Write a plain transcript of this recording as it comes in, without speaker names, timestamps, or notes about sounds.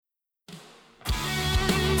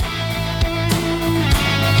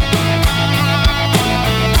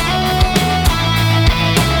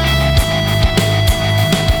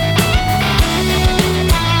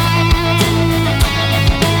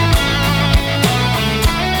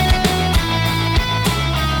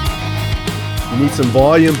Need some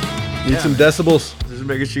volume. Need some decibels. Just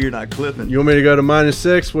making sure you're not clipping. You want me to go to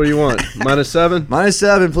 -6? What do you want? -7?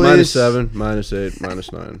 -7, please. -7, -8,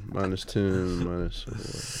 -9, -10,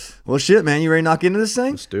 -4. Well, shit, man. You ready to knock into this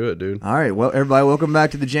thing? Let's do it, dude. All right. Well, everybody, welcome back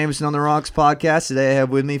to the Jameson on the Rocks podcast. Today I have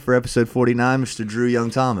with me for episode 49, Mr. Drew Young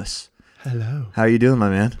Thomas. Hello. How are you doing, my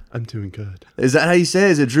man? I'm doing good. Is that how you say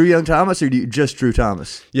it? Is it Drew Young Thomas or do you just Drew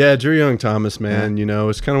Thomas? Yeah, Drew Young Thomas, man. Yeah. You know,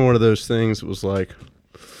 it's kind of one of those things. It was like,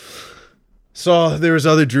 saw there was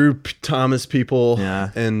other Thomas people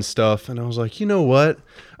and stuff, and I was like, you know what?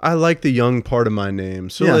 I like the young part of my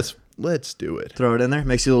name, so let's do it. Throw it in there.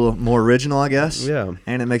 Makes you a little more original, I guess. Yeah.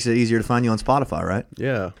 And it makes it easier to find you on Spotify, right?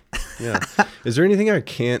 Yeah. Yeah. Is there anything I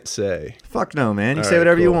can't say? Fuck no, man. You All say right,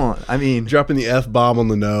 whatever you cool. want. I mean, Dropping the F-bomb on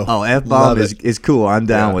the no. oh, F-bomb is cool. I'm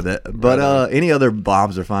down Yeah. with it. But Right any other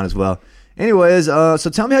bombs are fine as well. Anyways, so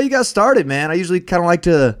tell me how you got started, man. I usually kind of like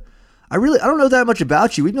to... I don't know that much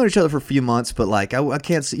about you. We've known each other for a few months, but like I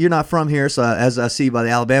can't see, you're not from here. So as I see by the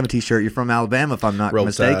Alabama t-shirt, you're from Alabama, if I'm not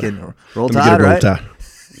mistaken. Tide. Roll Tide, right? Tide.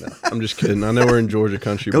 No, I'm just kidding. I know we're in Georgia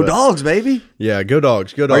country. Go but Dogs, baby. Yeah, go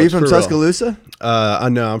Dogs. Go Dogs. Are you from for real. Tuscaloosa? I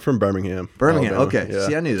know. I'm from Birmingham. Birmingham. Alabama. Okay. Yeah.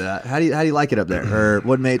 See, I knew that. How do you like it up there? Or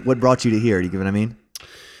what brought you to here? Do you get what I mean?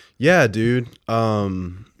 Yeah, dude.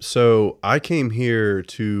 So I came here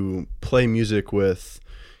to play music with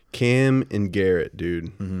Cam and Garrett, dude.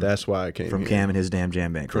 Mm-hmm. That's why I came From here. Cam and his damn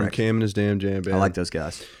jam band, correct? From Cam and his damn jam band. I like those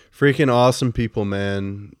guys. Freaking awesome people,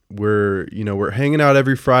 man. We're hanging out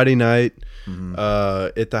every Friday night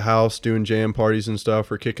at the house doing jam parties and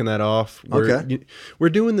stuff. We're kicking that off. We're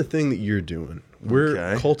doing the thing that you're doing.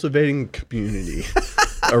 We're cultivating community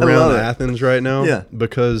around Athens right now. Yeah.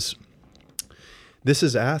 Because this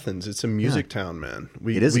is Athens. It's a music town, man.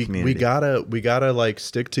 It is a community. We gotta like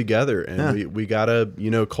stick together, and we gotta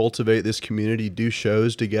cultivate this community, do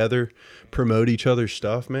shows together, promote each other's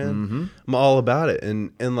stuff, man. Mm-hmm. I'm all about it,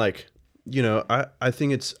 and like I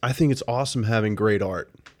think it's awesome having great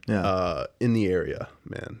art. In the area,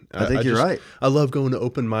 man. I think you're right. I love going to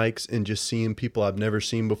open mics and just seeing people I've never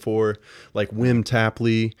seen before, like Wim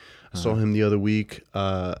Tapley. I saw him the other week.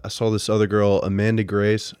 I saw this other girl, Amanda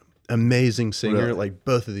Grace. Amazing singer. Really? Like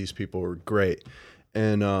both of these people were great,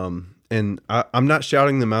 and I'm not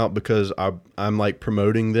shouting them out because I'm like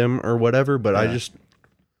promoting them or whatever, but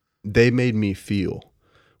they made me feel,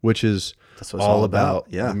 which is that's what it's all about.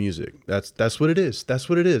 the music. That's what it is. That's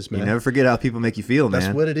what it is, man. You never forget how people make you feel, man.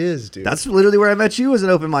 That's what it is, dude. That's literally where I met you, was an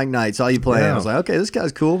open mic night. Saw you playing. Yeah. I was like, okay, this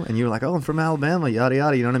guy's cool. And you were like, oh, I'm from Alabama, yada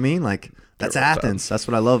yada. You know what I mean? Like that's Athens. That's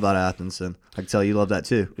what I love about Athens, and I can tell you love that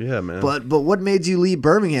too. Yeah, man. But what made you leave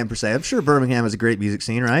Birmingham per se? I'm sure Birmingham is a great music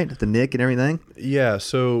scene, right? The Nick and everything. Yeah.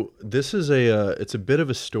 So this is it's a bit of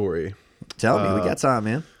a story. Tell me, we got time,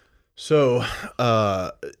 man. So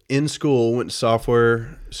in school, went to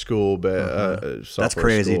software school, but That's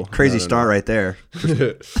crazy. school. Crazy start right there.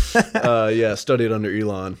 Yeah, studied under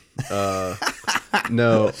Elon. I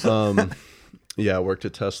worked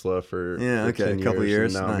at Tesla for 10 a couple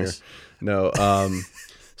years. And now Nice. I'm here. No,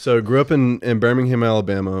 so grew up in Birmingham,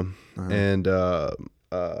 Alabama, and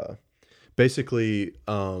basically,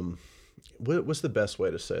 what's the best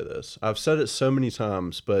way to say this? I've said it so many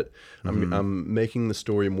times, but I'm making the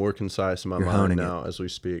story more concise in my mind now as we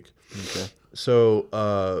speak. Okay.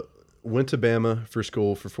 So went to Bama for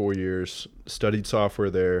school for 4 years, studied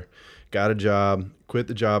software there, got a job, quit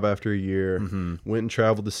the job after a year, went and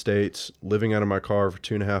traveled the States, living out of my car for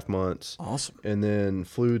 2.5 months. Awesome. And then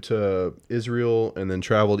flew to Israel and then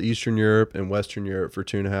traveled Eastern Europe and Western Europe for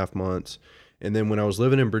 2.5 months. And then when I was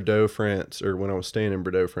living in Bordeaux, France, or when I was staying in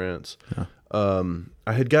Bordeaux, France, I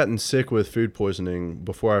had gotten sick with food poisoning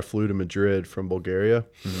before I flew to Madrid from Bulgaria.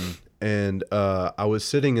 And I was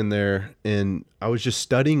sitting in there and I was just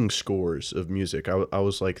studying scores of music. I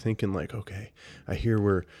was like thinking like, okay, I hear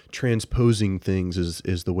we're transposing things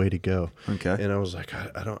is the way to go. Okay. And I was like,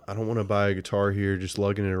 I don't want to buy a guitar here. Just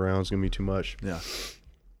lugging it around is going to be too much. Yeah.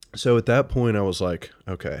 So at that point I was like,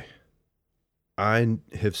 okay, I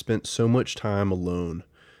have spent so much time alone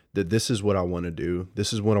that this is what I want to do.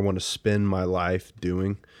 This is what I want to spend my life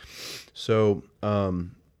doing. So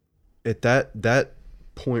at that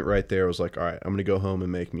point right there, I was like, all right, I'm going to go home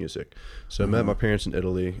and make music. So I met my parents in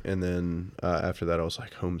Italy, and then after that, I was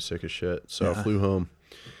like homesick as shit. So I flew home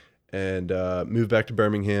and moved back to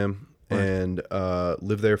Birmingham and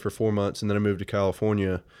lived there for 4 months. And then I moved to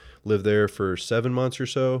California, lived there for 7 months or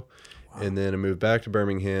so. And then I moved back to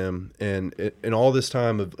Birmingham, and in all this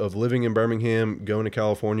time of living in Birmingham, going to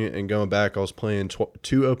California, and going back, I was playing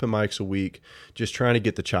 2 open mics a week, just trying to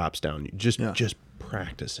get the chops down, just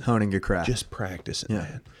practicing, honing your craft, just practicing,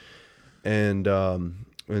 man. And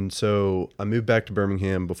And so I moved back to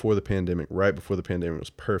Birmingham before the pandemic, right before the pandemic. It was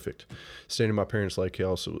perfect. Staying in my parents' lake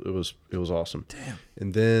house, it was awesome. Damn.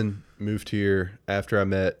 And then moved here after I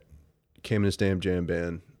met Cam and his damn jam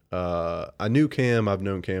band. I knew Cam. I've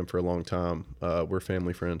known Cam for a long time. We're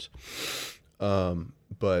family friends.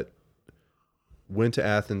 But went to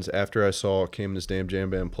Athens after I saw Cam and his damn jam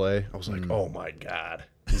band play. I was like, oh my God.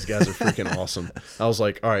 These guys are freaking awesome. I was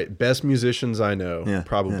like, all right, best musicians I know,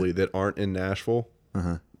 probably that aren't in Nashville.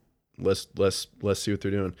 Let's see what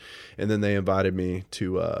they're doing. And then they invited me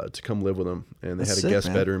to come live with them, and they had a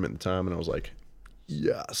guest bedroom at the time, and I was like,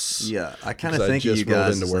 yes. Yeah, I kind of think of you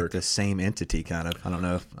guys as like the same entity, kind of. I don't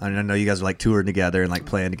know. I know you guys are like touring together and like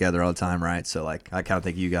playing together all the time, right? So like, I kind of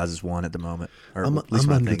think of you guys as one at the moment. Or I'm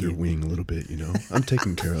under their wing a little bit, you know. I'm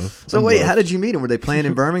taken care of. So wait, how did you meet them? Were they playing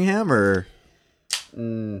in Birmingham, or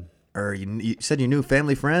you said you knew a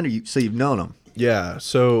family friend, or so you've known them? Yeah.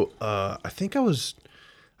 So I think I was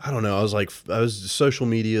social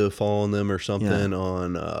media following them or something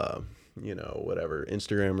on whatever,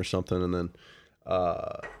 Instagram or something,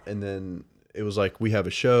 and then it was like, we have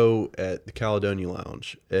a show at the Caledonia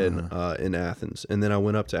Lounge in Athens, and then I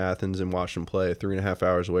went up to Athens and watched them play 3.5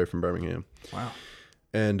 hours away from Birmingham. Wow.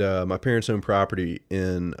 And my parents own property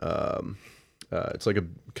in it's like a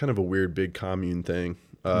kind of a weird big commune thing.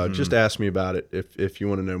 Just ask me about it if you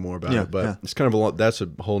want to know more about it. But it's kind of that's a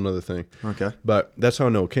whole nother thing. Okay. But that's how I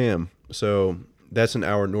know Cam. So that's an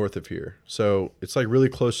hour north of here. So it's like really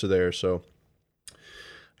close to there. So I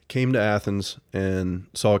came to Athens and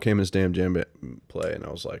saw Cam and his damn jam play, and I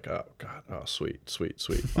was like, oh God, oh sweet,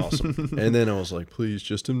 awesome. And then I was like, please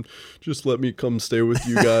just let me come stay with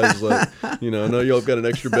you guys. Like, I know y'all have got an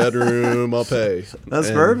extra bedroom, I'll pay.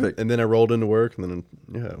 That's perfect. And then I rolled into work, and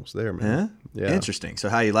then I was there, man. Yeah. Interesting. So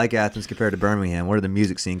how you like Athens compared to Birmingham? What are the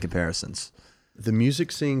music scene comparisons? The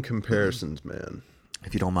music scene comparisons, man.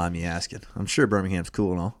 If you don't mind me asking. I'm sure Birmingham's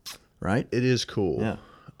cool and all, right? It is cool.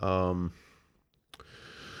 Yeah.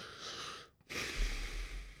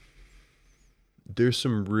 There's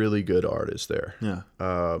some really good artists there. Yeah.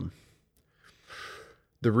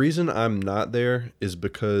 The reason I'm not there is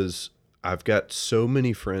because I've got so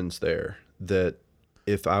many friends there that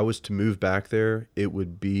if I was to move back there,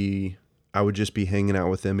 I would just be hanging out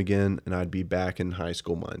with them again, and I'd be back in high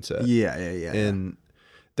school mindset. Yeah. And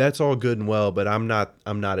that's all good and well, but I'm not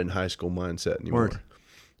in high school mindset anymore. Word.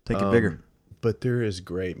 Take it bigger. But there is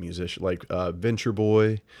great musicians like Venture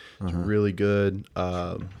Boy, is really good.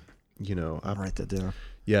 I'll write that down.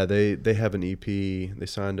 Yeah, they have an EP. They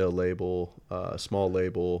signed a label, a small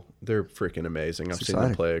label. They're freaking amazing. I've seen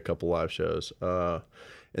them play a couple live shows.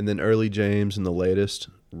 And then Early James and the latest,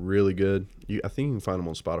 really good. I think you can find them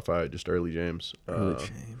on Spotify, just Early James.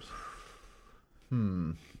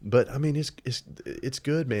 But I mean, it's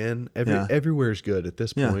good, man. Everywhere's good at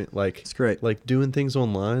this point. Like, it's great. Like doing things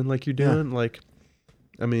online, like you're doing. Yeah. Like,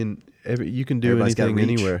 I mean, you can do anything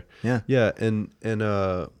anywhere. Yeah, and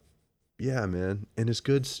yeah, man, and it's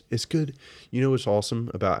good. It's good. You know what's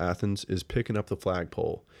awesome about Athens is picking up the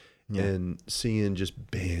flagpole. And seeing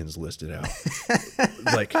just bands listed out.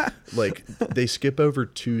 like they skip over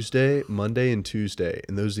Monday and Tuesday,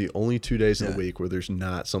 and those are the only 2 days of the week where there's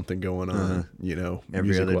not something going on,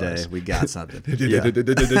 every other day we got something. And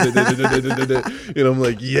I'm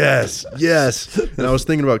like, yes. And I was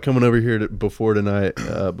thinking about coming over here before tonight,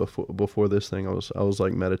 before this thing. I was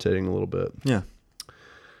like meditating a little bit. Yeah. I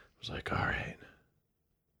was like, all right,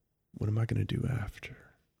 what am I going to do after?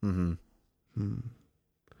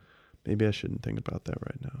 Maybe I shouldn't think about that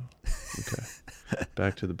right now. Okay.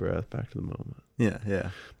 Back to the breath, back to the moment. Yeah.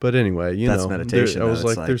 But anyway, that's meditation. I was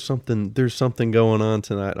like, there's something going on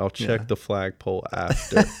tonight. I'll check the flagpole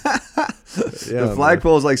after. The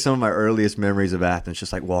flagpole is like some of my earliest memories of Athens,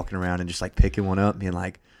 just like walking around and just like picking one up and being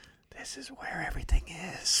like, this is where everything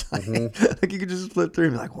is. Like you could just flip through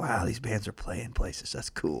and be like, wow, these bands are playing places. That's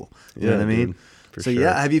cool. You know what I mean? Dude, for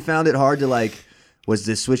sure. Have you found it hard to like, was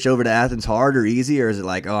this switch over to Athens hard or easy, or is it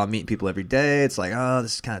like, oh, I'm meeting people every day? It's like, oh,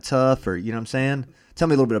 this is kind of tough, or you know what I'm saying? Tell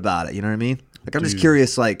me a little bit about it. You know what I mean? Like, I'm just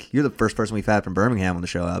curious. Like, you're the first person we've had from Birmingham on the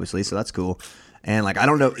show, obviously, so that's cool. And like, I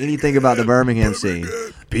don't know anything about the Birmingham scene.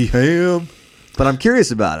 Beham. But I'm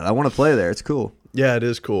curious about it. I want to play there. It's cool. Yeah, it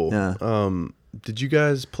is cool. Yeah. Did you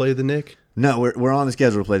guys play the Nick? No, we're on the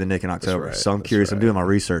schedule to play the Nick in October. Right, so I'm curious. Right. I'm doing my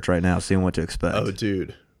research right now, seeing what to expect. Oh,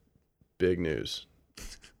 dude. Big news.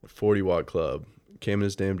 40 Watt Club. Cam and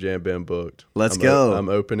his damn jam band booked. Let's go. I'm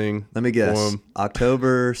opening. Let me guess.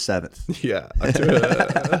 October 7th. Yeah.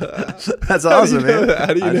 That's awesome, man.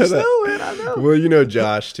 How do you I know just that? know, man. I know. Well, you know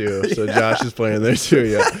Josh too, so Yeah. Josh is playing there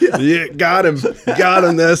too. Yeah, got him.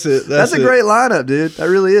 That's it. That's a it. great lineup, dude. That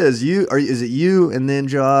really is. Is it you and then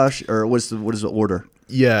Josh, or what is the order?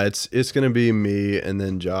 Yeah, it's gonna be me and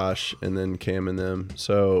then Josh and then Cam and them.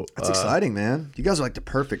 So That's exciting, man. You guys are like the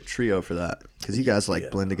perfect trio for that because you guys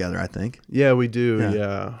like blend together, I think. Yeah, we do.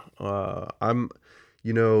 Yeah, I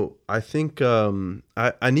think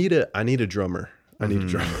I need a drummer. I need a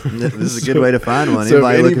drummer. This is a good way to find one. So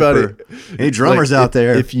Anybody looking for any drummers out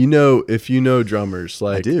there? If you know drummers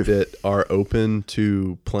like do. that are open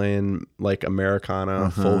to playing like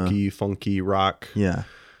Americana, folky, funky, rock,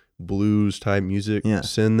 blues type music,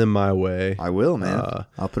 send them my way. I will, man.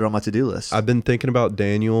 I'll put it on my to-do list. I've been thinking about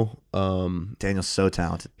Daniel. Daniel's so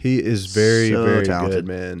talented. He is very, very talented. good,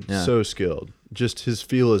 man. Yeah. So skilled. Just his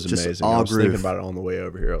feel is amazing. all I was groove. thinking about it on the way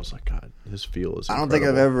over here. I was like, God, his feel is I don't think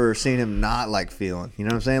I've ever seen him not like feeling. You know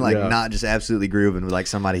what I'm saying? Like not just absolutely grooving with like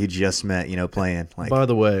somebody he just met, playing. Like, by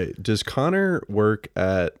the way, does Connor work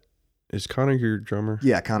at? Is Connor your drummer?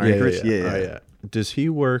 Yeah, Connor Anchorage. Oh, yeah. Does he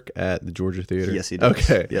work at the Georgia Theater? Yes, he does.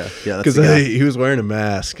 Okay. Yeah. That's Because the guy. he was wearing a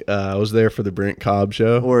mask. I was there for the Brent Cobb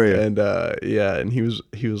show. Were you? And and he was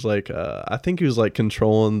like, I think he was like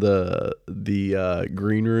controlling the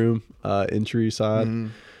green room entry side. Mm-hmm.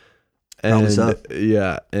 And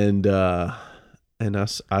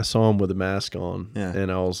I saw him with a mask on,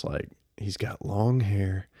 and I was like, he's got long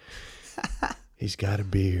hair, he's got a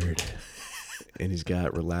beard. And he's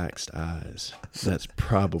got relaxed eyes. That's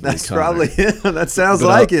probably him. That sounds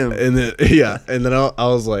like him. And then I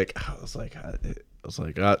was like,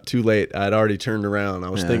 too late. I'd already turned around. I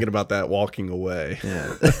was thinking about that walking away.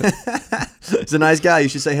 Yeah. He's a nice guy. You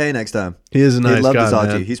should say hey next time. He is a nice guy. He'd love to talk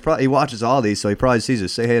man. to you. He watches all these, so he probably sees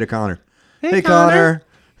us. Say hey to Connor. Hey Connor.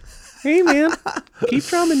 Hey man, keep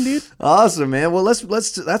drumming, dude. Awesome, man. Well, let's.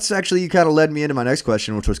 That's actually, you kind of led me into my next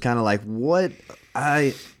question, which was kind of like what.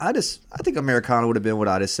 I think Americana would have been what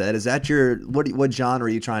I just said. Is that what genre are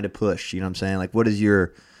you trying to push? You know what I'm saying? Like, what is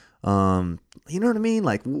your, you know what I mean?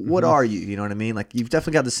 Like, what are you? You know what I mean? Like, you've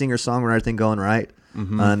definitely got the singer-songwriter thing going, right?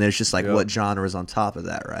 And there's just like what genre is on top of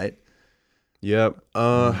that, right? Yep.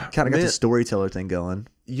 Kind of got the storyteller thing going.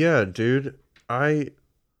 Yeah, dude. I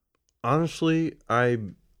honestly, I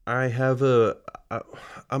have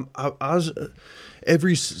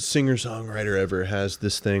every singer-songwriter ever has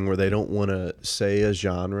this thing where they don't want to say a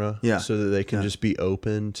genre so that they can just be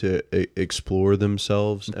open to explore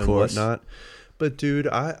themselves and whatnot. But dude,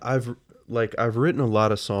 I've written a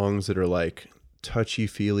lot of songs that are like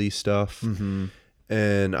touchy-feely stuff.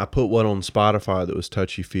 And I put one on Spotify that was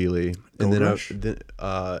touchy-feely. And then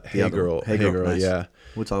Hey Girl, nice. yeah.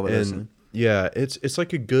 We'll talk about that soon. Yeah, it's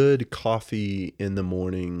like a good coffee in the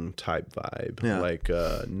morning type vibe, like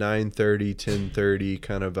 9:30, 10:30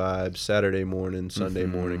 kind of vibe, Saturday morning, Sunday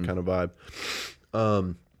morning kind of vibe.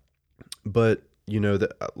 But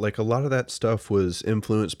like a lot of that stuff was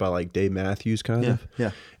influenced by like Dave Matthews kind of.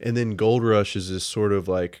 Yeah. And then Gold Rush is this sort of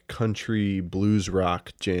like country blues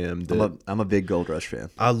rock jam. I'm a big Gold Rush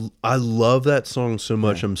fan. I love that song so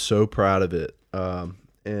much. I'm so proud of it.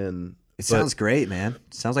 And it sounds great, man.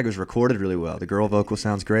 It sounds like it was recorded really well. The girl vocal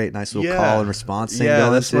sounds great. Nice little call and response thing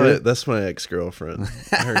going too. That's my ex-girlfriend.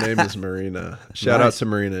 Her name is Marina. Shout out to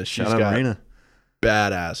Marina. She's got Marina.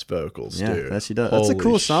 Badass vocals, dude. Yeah, that she does. That's a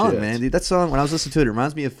cool song, man, dude. That song, when I was listening to it, it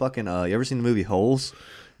reminds me of fucking, you ever seen the movie Holes?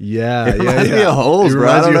 Yeah, it reminds me of Holes, bro.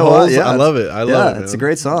 I don't know why. I love it. I love it. It's a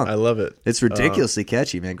great song. I love it. It's ridiculously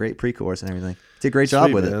catchy, man. Great pre-chorus and everything. Did a great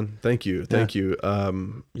job with it. Thank you.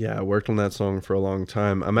 I worked on that song for a long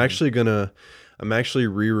time. I'm actually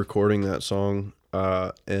re-recording that song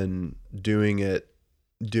and doing it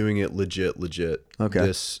legit.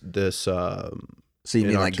 Okay. So you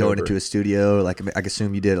mean like October. going into a studio? Like I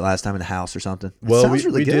assume you did it last time in the house or something. Well,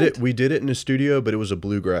 we did it. We did it in a studio, but it was a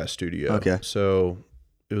bluegrass studio. Okay. So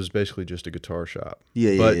it was basically just a guitar shop.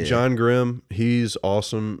 Yeah. John Grimm, he's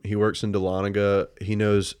awesome. He works in Dahlonega. He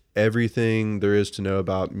knows everything there is to know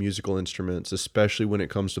about musical instruments, especially when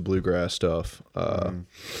it comes to bluegrass stuff.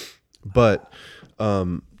 But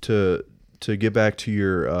to get back to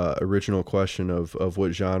your original question of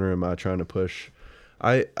what genre am I trying to push,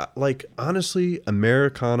 I like, honestly,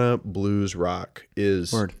 Americana, blues, rock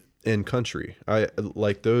is and country. I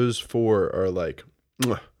like those four are like,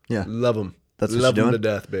 love them. That's what love you're them doing? to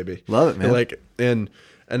death, baby. Love it, man. Like and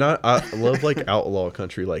I love like outlaw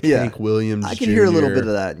country, like Hank Williams. I can Jr. hear a little bit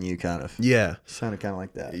of that in you, kind of. Yeah, sounded kind of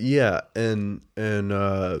like that. Yeah, and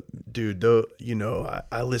dude, though,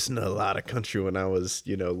 I listened to a lot of country when I was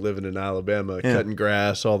living in Alabama, cutting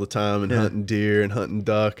grass all the time and hunting deer and hunting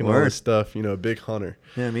duck and all this stuff. Big hunter.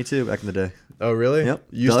 Yeah, me too. Back in the day. Yep. really? Yep.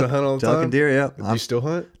 You used to hunt all the Duck time? and deer, yep. Do you still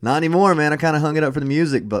hunt? Not anymore, man. I kind of hung it up for the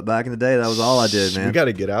music, but back in the day, that was all I did, man. We got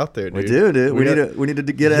to get out there, dude. We do, dude. We need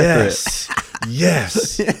to get after it.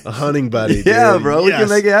 Yes. A hunting buddy, dude. Yeah, bro. We can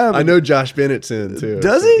make it happen. I know Josh Bennett's in, too.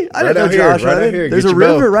 Does he? I didn't know Josh right out hunted. here. There's Get a your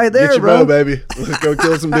bow. river right there, Get your bro. bow, baby. Let's go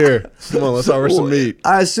kill some deer. Come on, let's harvest some meat.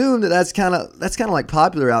 I assume that's kind of like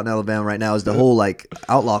popular out in Alabama right now is the whole like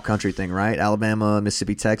outlaw country thing, right? Alabama,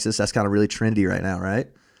 Mississippi, Texas. That's kind of really trendy right now, right?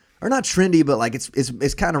 Or not trendy, but like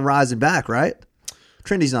it's kind of rising back, right?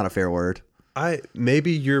 Trendy's not a fair word.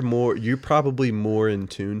 You're probably more in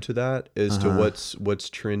tune to that as to what's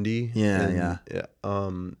trendy. Yeah.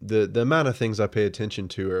 The amount of things I pay attention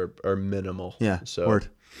to are minimal. Yeah. So Word.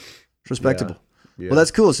 It's respectable. Yeah. Well,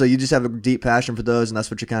 that's cool. So you just have a deep passion for those, and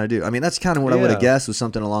that's what you kind of do. I mean, that's kind of what I would have Yeah. guessed was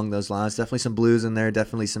something along those lines. Definitely some blues in there.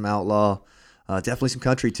 Definitely some outlaw. Definitely some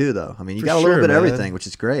country too, though. I mean, you For got a little sure, bit of man. everything, which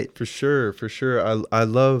is great. For sure. I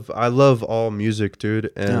love all music,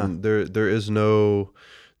 dude. And there's no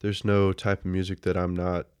type of music that I'm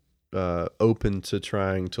not open to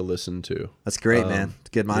trying to listen to. That's great, man. It's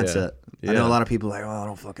a good mindset. Yeah. I know a lot of people are like, oh, I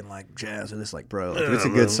don't fucking like jazz or this. Like, bro, like, if it's a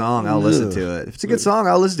good song, I'll listen to it. If it's a good song,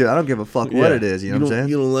 I'll listen to it. I don't give a fuck what it is. You know what I'm saying?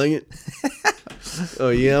 You don't like it? Oh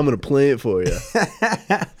yeah, I'm gonna play it for you.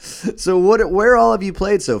 So where all have you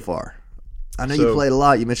played so far? I know you So- played a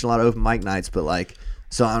lot. You mentioned a lot of open mic nights, but like,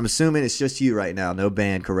 so I'm assuming it's just you right now, no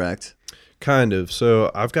band, correct? Kind of.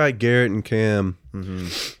 So I've got Garrett and Cam.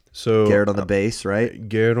 So Garrett on the bass, right?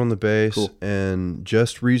 Garrett on the bass, Cool. and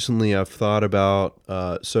just recently I've thought about.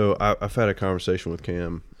 So I've had a conversation with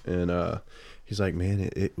Cam, and he's like, "Man,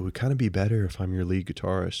 it would kind of be better if I'm your lead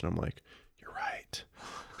guitarist." And I'm like, "You're right."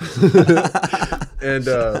 And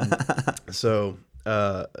so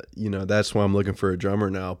that's why I'm looking for a drummer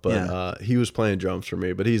now. But he was playing drums for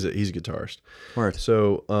me, but he's a guitarist. Word.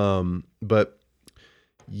 So but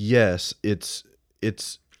yes, it's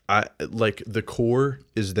I like the core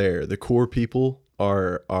is there. The core people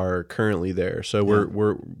are currently there. So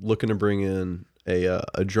we're looking to bring in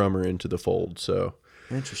a drummer into the fold. So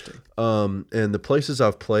Interesting. and the places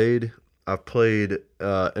I've played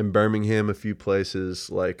in Birmingham, a few places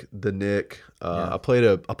like the Nick. I played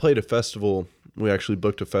a festival. We actually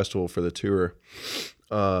booked a festival for the tour.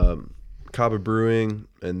 Caba Brewing,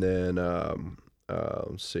 and then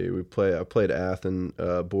let's see, I played Athens,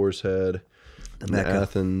 Boar's Head. The Mecca.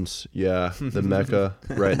 Athens, the Mecca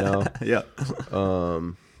right now. Yeah.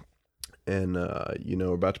 And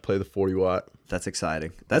we're about to play the 40 watt. That's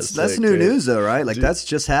exciting. That's sick, new dude. news though, right? Like Dude, that's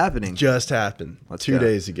just happening. Just happened. Let's 2 go.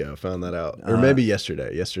 days ago. Found that out, or maybe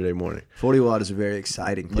yesterday morning. 40 watt is a very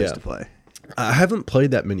exciting place Yeah. to play. I haven't played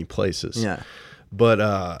that many places. Yeah. But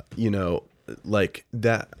like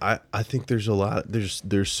that, I think there's a lot.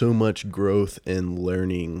 There's so much growth and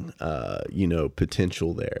learning,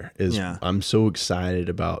 potential there. I'm so excited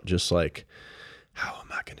about just like how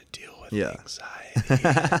am I going to deal with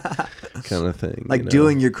anxiety, kind of thing. Like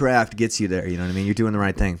doing your craft gets you there. You know what I mean? You're doing the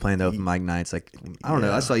right thing, playing the open mic nights. Like, I don't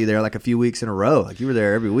know. I saw you there like a few weeks in a row. Like you were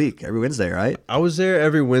there every week, every Wednesday, right? I was there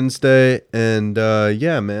every Wednesday, and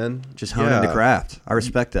man, Just honing the craft. I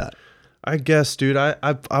respect that. I guess, dude.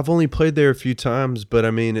 I've only played there a few times, but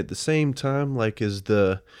I mean, at the same time, like,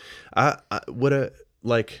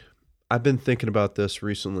 I've been thinking about this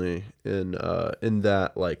recently, in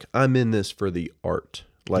that, like, I'm in this for the art,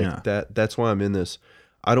 like that's why I'm in this.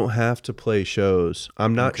 I don't have to play shows.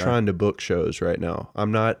 I'm not trying to book shows right now.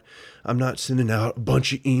 I'm not sending out a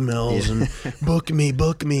bunch of emails and book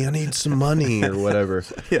me. I need some money or whatever.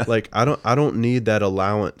 Like, I don't need that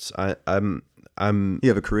allowance. I'm You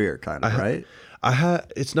have a career, kind of, right?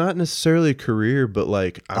 It's not necessarily a career, but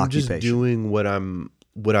like I'm just Occupation. doing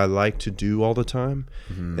what I like to do all the time,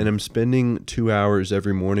 and I'm spending 2 hours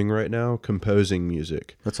every morning right now composing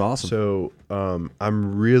music. That's awesome. So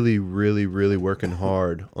I'm really, really, really working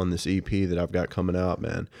hard on this EP that I've got coming out,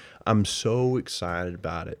 man. I'm so excited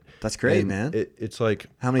about it. That's great, And man. It's like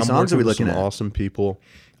How many I'm songs are we working with looking some at? awesome people.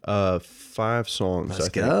 5 songs. Let's I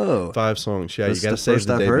think. go. 5 songs. Yeah, This you got to is the save first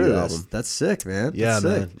the I've heard debut of this. album. That's sick, man. Yeah, That's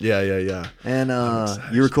man. sick. Yeah. And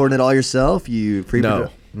you recording it all yourself? You No,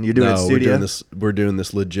 you're doing it in studio? We're doing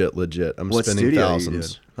this legit. I'm What spending studio are you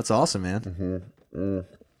thousands. doing? That's awesome, man.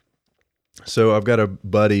 So I've got a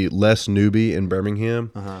buddy, Les Newby, in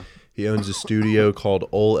Birmingham. He owns a studio called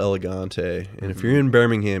Ol Elegante, and if you're in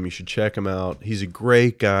Birmingham, you should check him out. He's a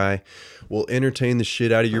great guy. Will entertain the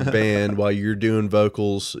shit out of your band while you're doing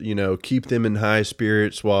vocals. Keep them in high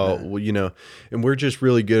spirits while And we're just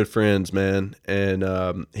really good friends, man.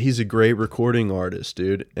 And he's a great recording artist,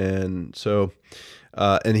 dude. And so.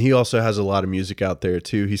 And he also has a lot of music out there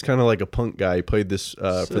too. He's kind of like a punk guy. He played this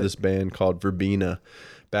for this band called Verbena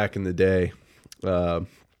back in the day.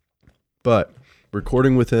 But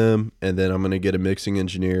recording with him, and then I'm going to get a mixing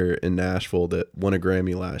engineer in Nashville that won a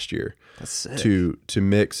Grammy last year. That's sick. To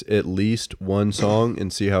mix at least one song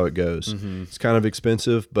and see how it goes. Mm-hmm. It's kind of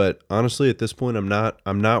expensive, but honestly, at this point,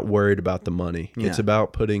 I'm not worried about the money. Yeah. It's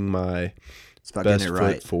about putting my best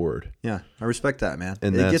foot forward. Yeah, I respect that, man.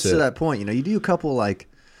 And it gets to that point, you do a couple like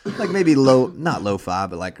maybe not lo-fi,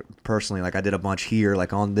 but like personally, like I did a bunch here,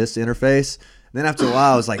 like on this interface. And then after a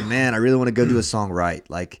while, I was like, man, I really want to go do a song right.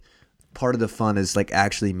 Like part of the fun is like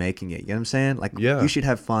actually making it. You know what I'm saying? Like you should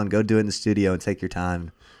have fun. Go do it in the studio and take your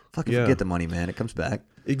time. Fucking forget the money, man. It comes back.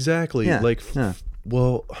 Exactly. Yeah.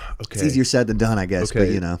 Well, okay. It's easier said than done, I guess.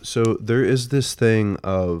 Okay. But So there is this thing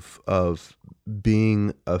of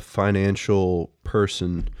being a financial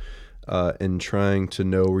person and trying to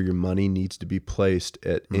know where your money needs to be placed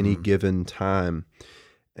at any given time.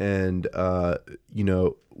 And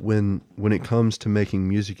when it comes to making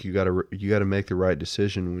music, you gotta make the right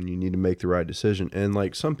decision when you need to make the right decision. And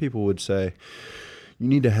like some people would say, you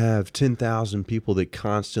need to have 10,000 people that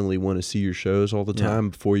constantly want to see your shows all the time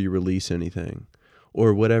before you release anything,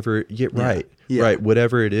 or whatever. Right,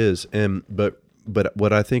 whatever it is. And but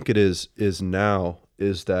what I think it is now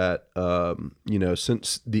is that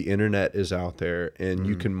since the internet is out there and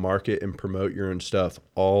you can market and promote your own stuff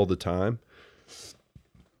all the time.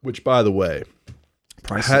 Which, by the way,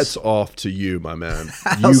 hats off to you, my man.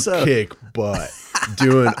 You kick butt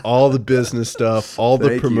doing all the business stuff, all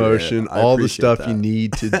the promotion, all the stuff you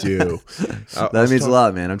need to do. That means a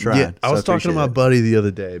lot, man. I'm trying. Yeah, I was talking to my buddy the other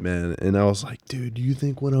day, man, and I was like, dude, do you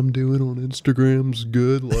think what I'm doing on Instagram's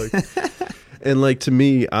good? Like, and like to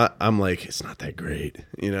me, I'm like, it's not that great,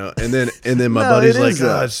 And then my buddy's like,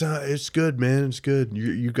 it's good, man. It's good.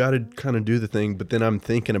 You got to kind of do the thing. But then I'm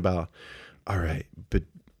thinking about, all right, but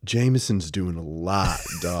Jameson's doing a lot,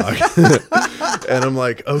 dog. And I'm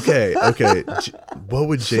like, okay. What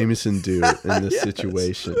would Jameson do in this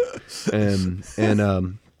situation?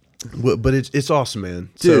 But it's awesome, man.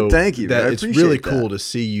 Dude, thank you. That it's really cool to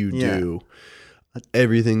see you do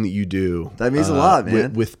everything that you do. That means a lot,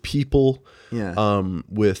 man. With people,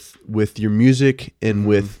 with your music and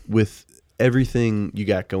with everything you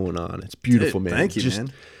got going on. It's beautiful, man. Thank you,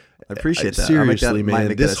 man. I appreciate that. Seriously,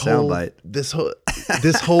 man. This whole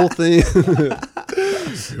thing.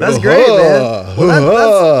 That's great, man.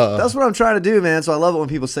 Well, that's what I'm trying to do, man. So I love it when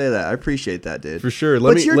people say that. I appreciate that, dude. For sure.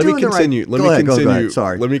 Let me continue. Let me continue.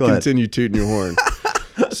 Sorry. Let me continue tooting your horn.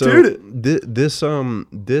 So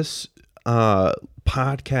this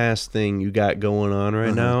podcast thing you got going on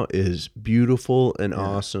right now is beautiful and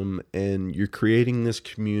awesome, and you're creating this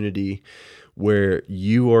community where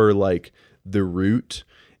you are like the root.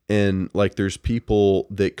 And like there's people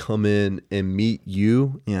that come in and meet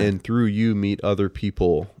you and through you meet other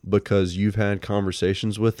people because you've had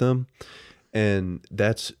conversations with them. And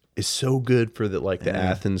it's so good for the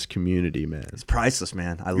Athens community, man. It's priceless,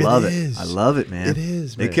 man. I love it. I love it, man. It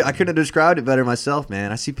is, man. I couldn't have described it better myself,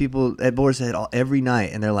 man. I see people at Boar's Head every night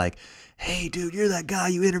and they're like, hey, dude, you're that guy.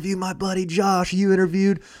 You interviewed my buddy Josh. You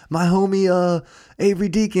interviewed my homie Avery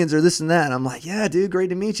Deacons or this and that. And I'm like, yeah, dude,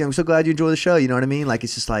 great to meet you. I'm so glad you enjoy the show. You know what I mean? Like,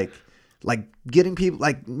 it's just like getting people,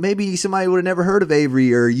 like maybe somebody would have never heard of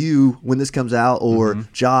Avery or you when this comes out or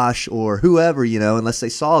Josh or whoever, unless they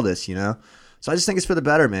saw this, So I just think it's for the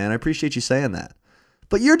better, man. I appreciate you saying that.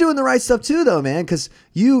 But you're doing the right stuff too, though, man, because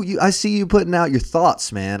I see you putting out your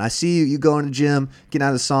thoughts, man. I see you going to the gym, getting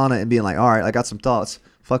out of the sauna and being like, all right, I got some thoughts.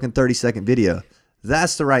 Fucking 30-second video.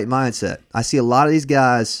 That's the right mindset. I see a lot of these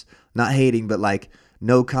guys, not hating, but like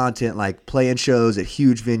no content, like playing shows at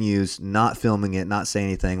huge venues, not filming it, not saying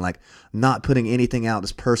anything, like not putting anything out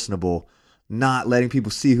that's personable, not letting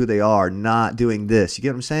people see who they are, not doing this. You get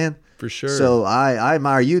what I'm saying? For sure. So I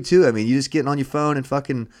admire you too. I mean, you just getting on your phone and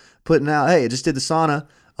fucking putting out, hey, I just did the sauna.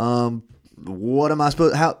 What am I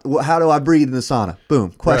supposed? How do I breathe in the sauna?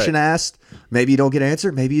 Boom. Question asked. Maybe you don't get an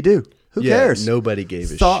answer. Maybe you do. Who cares? Nobody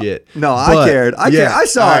gave a shit. No, I cared. I cared. I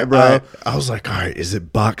saw it, bro. I was like, all right, is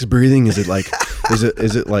it box breathing? Is it like,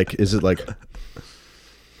 is it like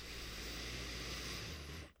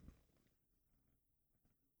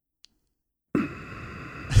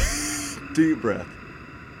deep breath.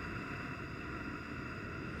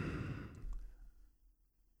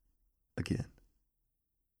 Again.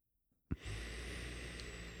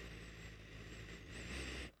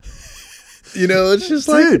 You know, it's just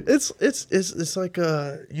Dude. like it's like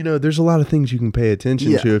you know, there's a lot of things you can pay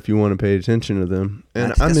attention to if you want to pay attention to them.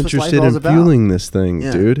 And I'm interested in fueling this thing,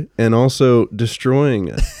 dude, and also destroying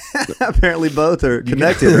it. Apparently both are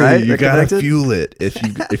connected, right? You gotta fuel it.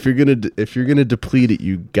 If you're gonna deplete it,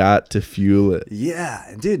 you got to fuel it.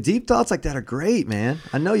 Yeah, dude, deep thoughts like that are great, man.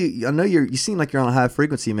 I know you seem like you're on a high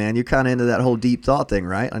frequency, man. You're kind of into that whole deep thought thing,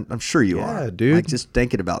 right? I'm sure you are. Yeah, dude. Like just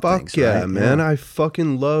thinking about things. Yeah, right? man. Yeah. I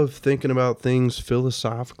fucking love thinking about things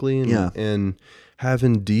philosophically and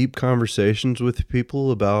having deep conversations with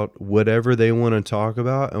people about whatever they want to talk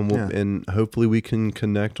about, and hopefully we can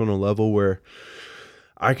connect on a level where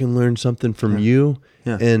I can learn something from you,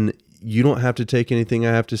 and you don't have to take anything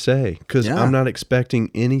I have to say because I'm not expecting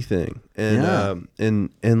anything. And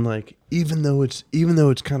and like even though it's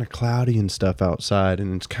kind of cloudy and stuff outside,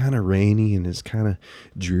 and it's kind of rainy and it's kind of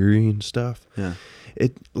dreary and stuff. Yeah.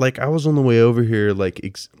 It like I was on the way over here, like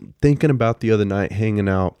thinking about the other night, hanging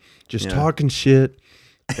out, just talking shit,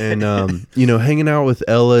 and you know, hanging out with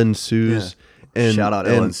Ella and Suze. And shout out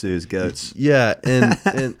Ella and Suze, goats. Yeah,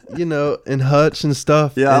 and you know, and Hutch and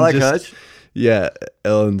stuff. Yeah, I like Hutch. Yeah,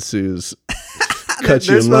 Ella and Suze. They're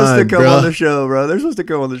supposed to come on the show, bro. They're supposed to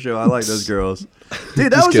come on the show. I like those girls.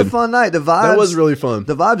 Dude, that was a fun night. The vibes. That was really fun.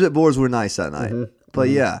 The vibes at Boars were nice that night. But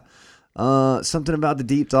yeah. Something about the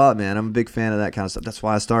deep thought, man. I'm a big fan of that kind of stuff. That's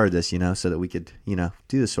why I started this, you know, so that we could, you know,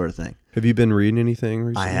 do this sort of thing. Have you been reading anything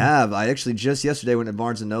recently? I have. I actually just yesterday went to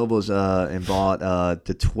Barnes & Noble's and bought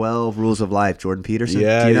the 12 Rules of Life, Jordan Peterson.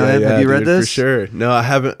 Yeah, do you know him? Have you read this? For sure. No, I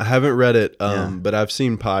haven't read it, but I've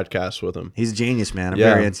seen podcasts with him. He's a genius, man. I'm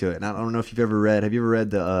very into it. And I don't know if you've ever read. Have you ever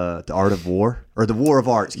read the Art of War? Or The War of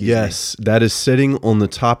Art, excuse me. Yes, that is sitting on the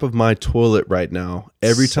top of my toilet right now.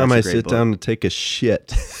 Every time I sit down to take a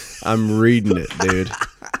shit, I'm reading it, dude.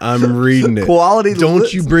 I'm reading it. Quality.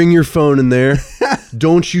 Don't you bring your phone in there.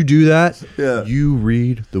 Don't you do that. Yeah. You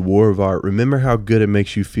read The War of Art. Remember how good it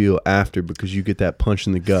makes you feel after, because you get that punch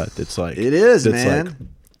in the gut. That's like it is, man. Like,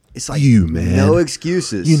 it's like you, man. No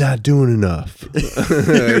excuses. You're not doing enough.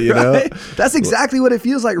 You know? Right? That's exactly what it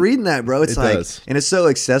feels like reading that, bro. It's like, does. And it's so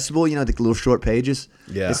accessible, you know, the little short pages.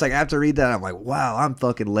 Yeah. It's like after I read that, I'm like, wow, I'm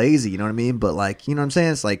fucking lazy. You know what I mean? But like, you know what I'm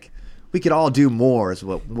saying? It's like we could all do more is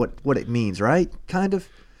what it means, right? Kind of.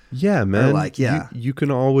 Yeah, man. Or like, yeah. You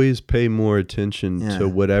can always pay more attention to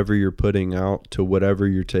whatever you're putting out, to whatever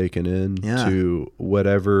you're taking in, to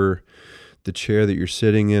whatever the chair that you're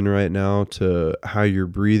sitting in right now, to how you're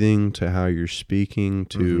breathing, to how you're speaking,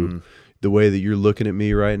 to the way that you're looking at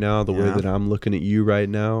me right now, the way that I'm looking at you right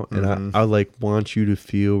now. And I like want you to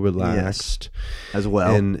feel relaxed as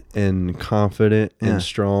well, and confident and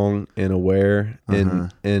strong and aware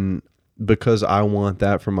and because I want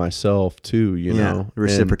that for myself too, you know. It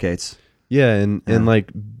reciprocates. And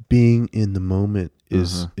like being in the moment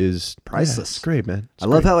is priceless. It's great, man. I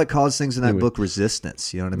love how it calls things in that book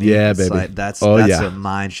resistance. You know what I mean? Yeah, it's baby. Like, that's a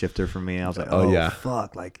mind shifter for me. I was like,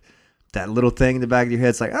 fuck, like that little thing in the back of your head.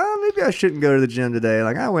 It's like, maybe I shouldn't go to the gym today.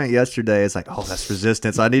 Like I went yesterday. It's like, that's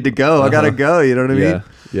resistance. I need to go. I gotta go. You know what I mean?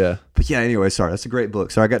 Yeah. But yeah. Anyway, sorry. That's a great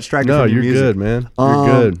book. Sorry, I got distracted. No, from your you're music. good, man. You're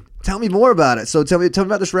good. Tell me more about it. So tell me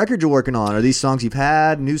about this record you're working on. Are these songs you've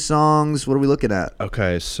had? New songs? What are we looking at?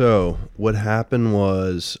 Okay, so what happened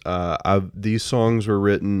was these songs were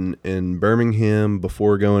written in Birmingham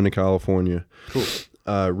before going to California. Cool.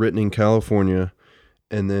 Written in California,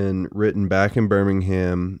 and then written back in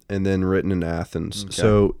Birmingham, and then written in Athens. Okay.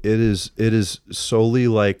 So it is solely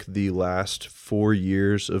like the last 4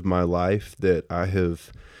 years of my life that I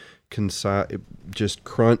have just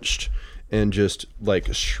crunched and just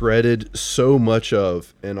like shredded so much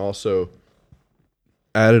of, and also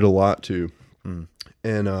added a lot to.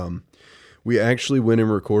 And we actually went and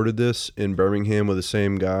recorded this in Birmingham with the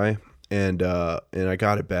same guy, and I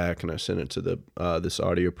got it back and I sent it to this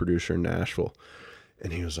audio producer in Nashville,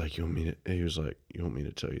 and he was like, "You want me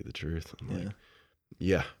to tell you the truth?" I'm like,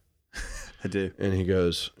 "Yeah, I do." And he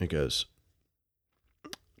goes, "I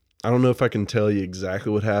don't know if I can tell you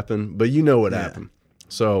exactly what happened, but you know what happened."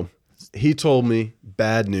 So he told me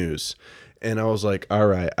bad news, and I was like, all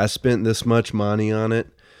right, I spent this much money on it.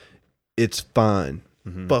 It's fine.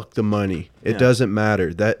 Fuck the money. It doesn't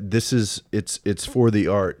matter. It's for the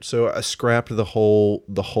art. So I scrapped the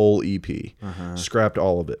whole EP. Scrapped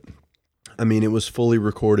all of it. I mean, it was fully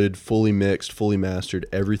recorded, fully mixed, fully mastered.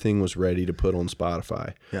 Everything was ready to put on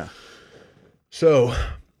Spotify. Yeah. So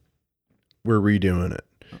we're redoing it.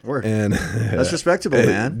 And that's respectable,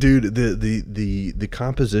 man. Dude, the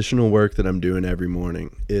compositional work that I'm doing every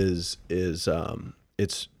morning is it's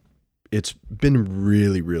been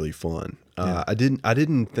really, really fun. I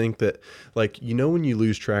didn't think that, like, when you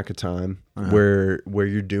lose track of time, where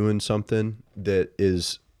you're doing something that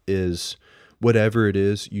is whatever it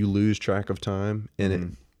is, you lose track of time,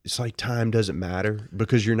 and it's like time doesn't matter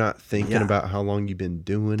because you're not thinking about how long you've been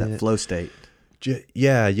doing that it. flow state.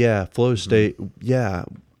 Flow state. Yeah,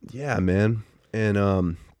 man.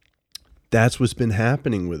 And that's what's been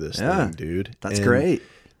happening with this thing, dude. That's and great.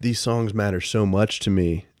 These songs matter so much to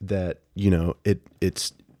me that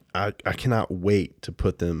it's I cannot wait to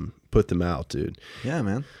put them out, dude. Yeah,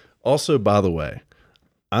 man. Also, by the way,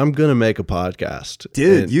 I'm gonna make a podcast,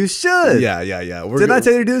 dude. You should. Yeah. Didn't I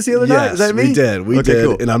tell you to do this the other night? Is that me? We did.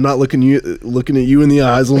 Cool. And I'm not looking at you in the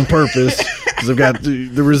eyes on purpose because I've got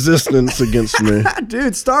the resistance against me.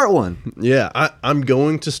 Dude, start one. Yeah, I'm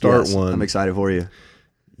going to start one. I'm excited for you.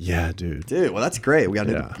 Yeah, dude. Dude, well, that's great. We got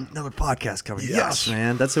another podcast coming. Yes,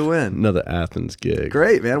 man. That's a win. Another Athens gig.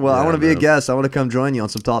 Great, man. Well, I want to be a guest. I want to come join you on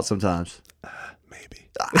some thoughts sometimes. Maybe.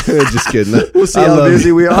 Just kidding. We'll see how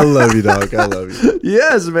busy we are. I love you, dog. I love you.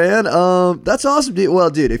 Yes, man. That's awesome, dude. Well,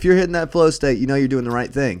 dude, if you're hitting that flow state, you're doing the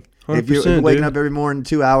right thing. If you're waking up every morning,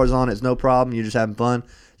 2 hours on it's no problem. You're just having fun.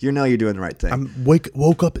 You're doing the right thing. I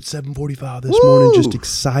woke up at 7:45 this morning, just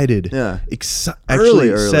excited. Yeah. Actually,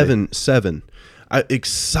 early. 7.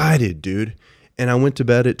 Excited, dude. And I went to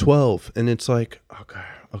bed at 12, and it's like,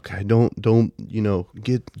 okay, don't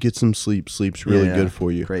get some sleep. Sleep's really good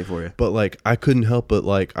for you. Great for you. But like, I couldn't help but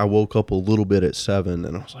like, I woke up a little bit at 7,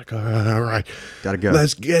 and I was like, all right, gotta go.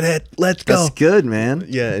 Let's get it. Let's go. That's good, man.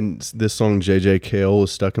 Yeah, and this song JJ Cale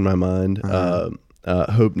was stuck in my mind.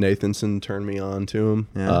 Hope Nathanson turned me on to him.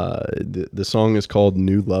 Yeah. The song is called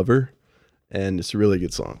New Lover, and it's a really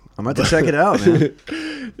good song. I'm about to check it out, man.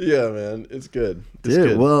 Yeah, man, it's good.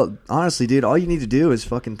 Dude, well, honestly, dude, all you need to do is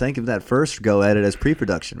fucking think of that first go at it as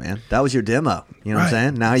pre-production, man. That was your demo. You know what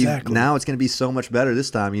I'm saying? Now it's going to be so much better this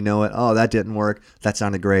time. You know it. Oh, that didn't work. That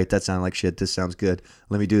sounded great. That sounded like shit. This sounds good.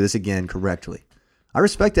 Let me do this again correctly. I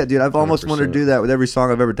respect that, dude. I've almost 100%. Wanted to do that with every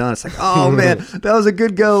song I've ever done. It's like, oh man, that was a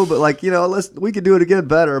good go, but like, we could do it again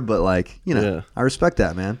better. But like, I respect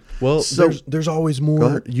that, man. Well, so there's always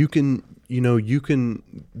more.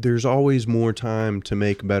 There's always more time to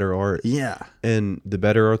make better art. Yeah. And the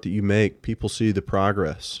better art that you make, people see the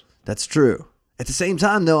progress. That's true. At the same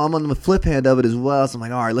time, though, I'm on the flip hand of it as well. So I'm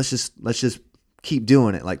like, all right, let's just keep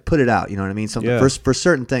doing it. Like, put it out. You know what I mean? Something for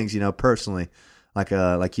certain things, personally, like, you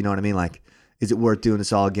know what I mean? Like, is it worth doing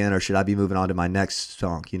this all again, or should I be moving on to my next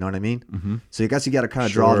song? You know what I mean? Mm-hmm. So you got to kind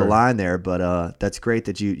of draw the line there. But that's great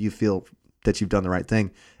that you feel that you've done the right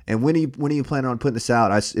thing. And when are you planning on putting this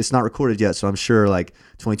out? It's not recorded yet, so I'm sure like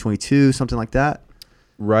 2022, something like that.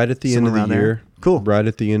 Right at the end of the year. Cool. Right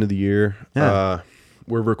at the end of the year. Yeah.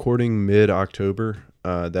 We're recording mid-October.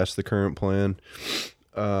 That's the current plan.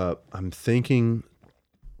 I'm thinking,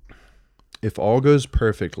 if all goes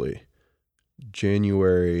perfectly,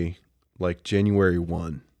 January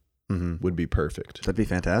 1 would be perfect. That'd be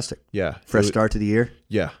fantastic. Yeah. Fresh start to the year.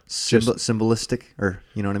 Yeah. Symbolistic, or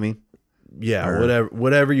you know what I mean? Yeah,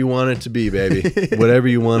 whatever you want it to be, baby. Whatever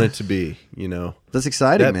you want it to be, That's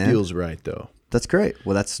exciting, man. That feels right, though. That's great.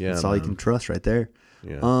 Well, that's all you can trust right there.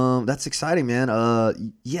 Yeah. That's exciting, man.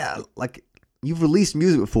 Like you've released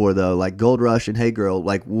music before, though, like Gold Rush and Hey Girl.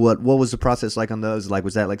 Like, what was the process like on those? Like,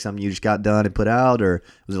 was that like something you just got done and put out, or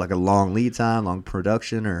was it like a long lead time, long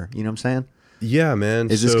production, or you know what I'm saying? Yeah, man.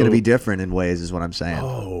 Is this going to be different in ways? Is what I'm saying.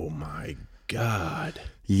 Oh my God.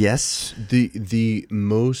 Yes. The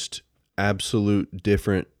most absolute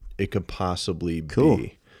different it could possibly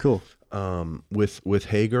be. Cool. With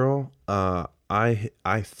Hey Girl, I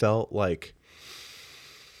felt like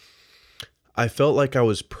I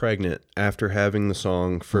was pregnant after having the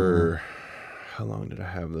song for how long did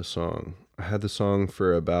I have the song? I had the song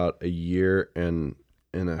for about a year and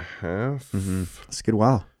a half. That's a good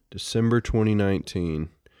while. December 2019,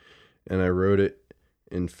 and I wrote it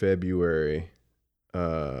in February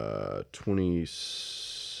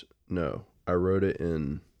I wrote it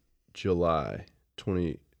in July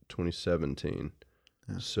 2017.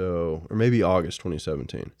 Yeah. So, or maybe August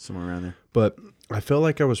 2017. Somewhere around there. But I felt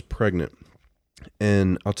like I was pregnant.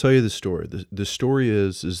 And I'll tell you the story. The story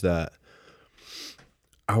is that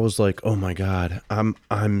I was like, oh my God,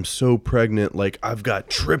 I'm so pregnant. Like, I've got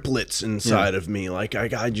triplets inside of me. Like,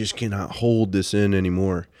 I just cannot hold this in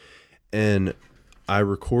anymore. And I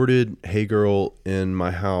recorded Hey Girl in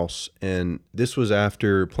my house, and this was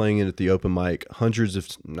after playing it at the open mic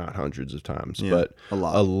not hundreds of times, but a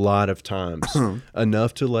lot of times,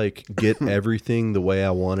 enough to like get everything the way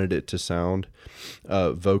I wanted it to sound,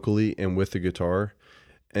 vocally and with the guitar.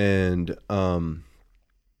 And I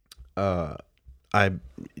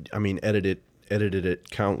mean, edited edited it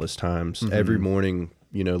countless times. Every morning,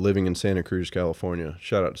 you know, living in Santa Cruz, California.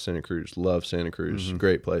 Shout out to Santa Cruz. Love Santa Cruz.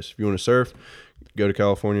 Great place. If you want to surf, go to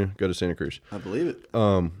California, go to Santa Cruz. I believe it.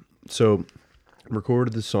 So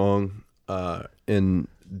recorded the song in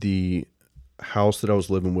the house that I was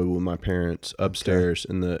living with my parents upstairs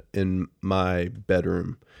in my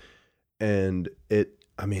bedroom. And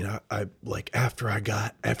I like after I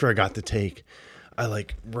got the take, I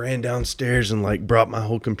like ran downstairs and like brought my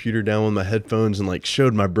whole computer down with my headphones and like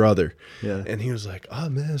showed my brother. Yeah. And he was like, "Oh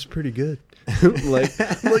man, it's pretty good." I'm like,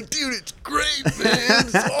 dude, it's great, man.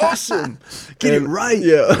 It's awesome. Get it right.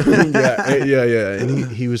 Yeah.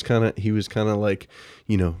 And he was kind of like,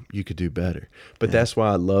 you know, you could do better. But that's why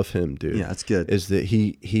I love him, dude. Yeah, that's good. Is that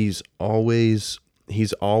he's always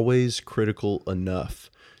critical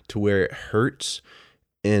enough to where it hurts,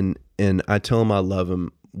 and I tell him I love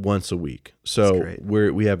him once a week. So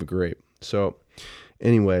we have a great. So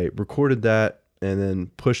anyway, recorded that and then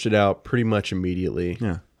pushed it out pretty much immediately.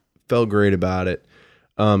 Yeah. Felt great about it.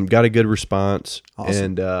 Got a good response.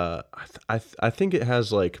 Awesome. And I think it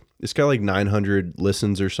has it's got like 900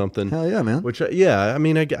 listens or something. Hell yeah, man. Which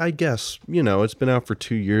I guess, you know, it's been out for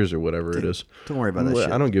 2 years or whatever it is. Don't worry about that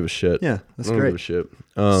shit. I don't give a shit. Yeah, that's I don't great. give a shit.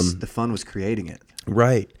 The fun was creating it.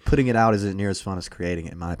 Right. Putting it out isn't near as fun as creating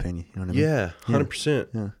it, in my opinion. You know what I mean? Yeah, 100%.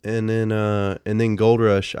 Yeah. And then Gold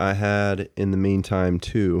Rush I had in the meantime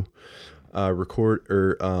too. Wrote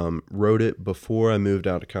it before I moved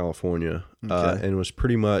out to California. And was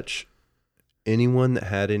pretty much anyone that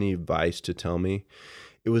had any advice to tell me,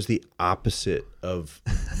 it was the opposite of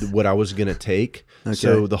what I was going to take. Okay.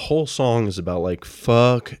 So the whole song is about like,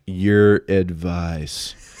 fuck your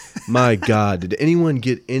advice. My God, did anyone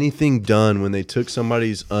get anything done when they took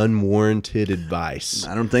somebody's unwarranted advice?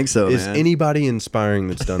 I don't think so, Is man. anybody inspiring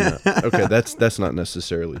that's done that? Okay, that's not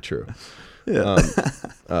necessarily true. Yeah.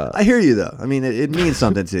 I hear you, though. I mean, it means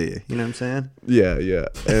something to you. You know what I'm saying? Yeah.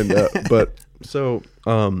 And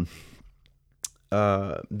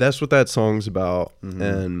that's what that song's about.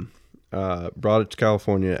 And brought it to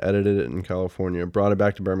California, edited it in California, brought it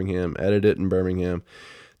back to Birmingham, edited it in Birmingham.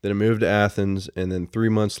 Then I moved to Athens, and then 3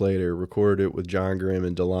 months later, recorded it with John Grimm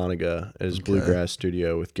in Dahlonega at his bluegrass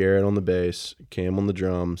studio with Garrett on the bass, Cam on the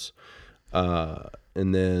drums, and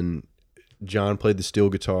then John played the steel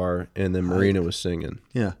guitar, and then Marina was singing.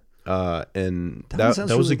 Yeah. And that was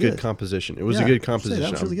really a good composition. It was a good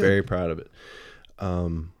composition. I'm very proud of it.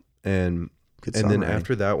 And then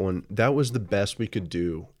after that one, that was the best we could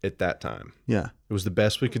do at that time. Yeah. It was the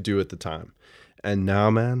best we could do at the time. And now,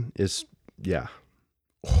 man,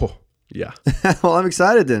 Oh, yeah. Well, I'm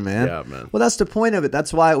excited then, man. Yeah, man. Well, that's the point of it.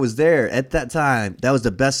 That's why it was there at that time. That was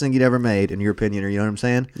the best thing you'd ever made, in your opinion, or you know what I'm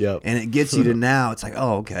saying? Yep. And it gets you to now. It's like,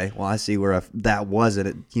 oh, okay. Well, I see where that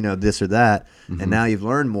wasn't, this or that. And now you've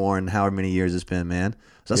learned more in however many years it's been, man.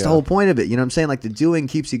 So that's the whole point of it. You know what I'm saying? Like the doing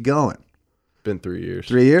keeps you going. Been 3 years.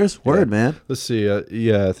 3 years? Word, man. Let's see. I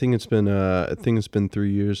think it's been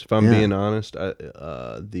 3 years. If I'm being honest,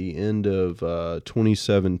 the end of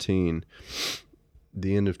 2017.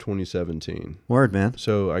 The end of 2017. Word, man.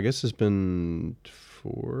 So I guess it's been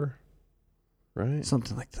 4, right?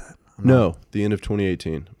 Something like that. No, the end of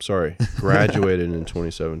 2018. Sorry. Graduated in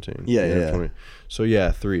 2017. Yeah.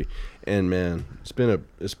 So 3. And man,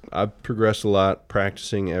 I've progressed a lot,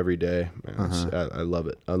 practicing every day. Man, I love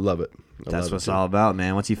it. I love it. That's what it's all about,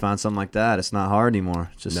 man. Once you find something like that, it's not hard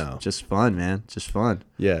anymore. It's just fun, man. Just fun.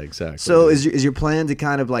 Yeah, exactly. So is your plan to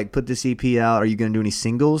kind of like put this EP out? Are you going to do any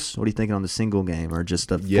singles? What are you thinking on the single game, or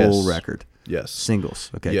just a full record? Yes.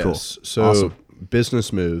 Singles. Okay, yes. cool. So awesome.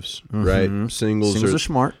 Business moves, right? Singles are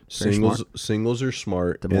smart. Singles are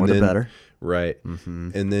smart. The more the better. Right.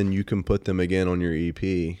 And then you can put them again on your EP.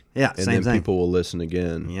 Yeah, and then people will listen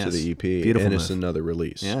again to the EP. Beautiful and move. it's another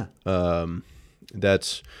release. Yeah.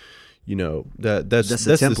 That's that's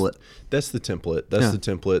the template. That's the template. That's the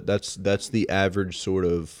template. That's the average sort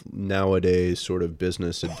of nowadays sort of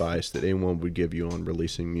business advice that anyone would give you on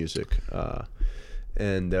releasing music.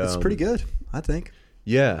 And it's pretty good, I think.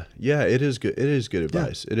 Yeah, it is good. It is good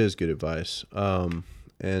advice. It is good advice. I've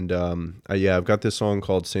got this song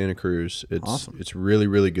called Santa Cruz. It's awesome. It's really,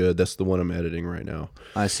 really good. That's the one I'm editing right now.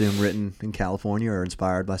 I assume written in California or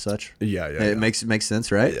inspired by such. Yeah. It makes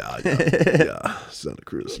sense, right? Yeah. Santa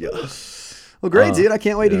Cruz. Yeah. Well, great, dude. I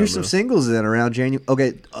can't wait to hear some singles then around January.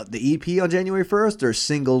 Okay, the EP on January 1st, or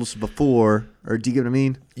singles before, or do you get what I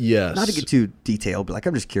mean? Yes. Not to get too detailed, but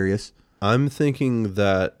I'm just curious. I'm thinking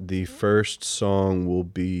that the first song will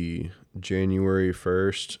be January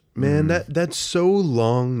 1st. Man, that's so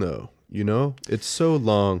long though, It's so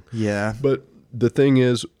long. Yeah. But the thing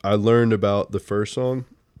is, I learned about the first song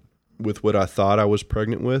with what I thought I was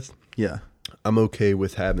pregnant with. Yeah. I'm okay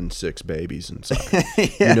with having 6 babies inside.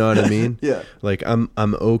 Yeah. You know what I mean? Yeah. Like I'm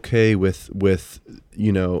okay with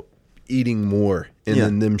eating more and Yeah.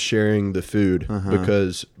 then them sharing the food Uh-huh.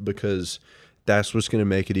 because that's what's going to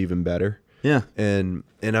make it even better. Yeah. And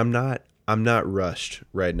I'm not rushed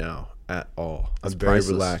right now at all. That's I'm very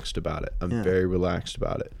priceless. relaxed about it. I'm Yeah. very relaxed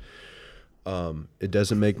about it. It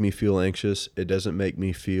doesn't make me feel anxious. It doesn't make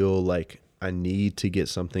me feel like I need to get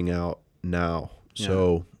something out now. Yeah.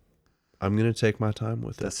 So I'm going to take my time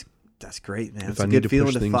with it. That's great, man. If It's I a need good to feeling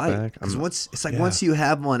push to things fight. back, Because yeah. once you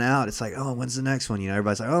have one out, it's like, oh, when's the next one? You know,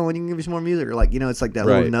 everybody's like, oh, when you can give me some more music? Or like, you know, it's like that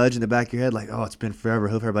little Right. nudge in the back of your head, like, oh, it's been forever.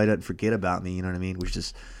 Hope everybody doesn't forget about me. You know what I mean? Which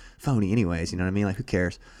is phony anyways. You know what I mean? Like, who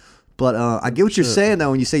cares? But I get what you're saying, though,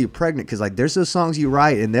 when you say you're pregnant, because, like, there's those songs you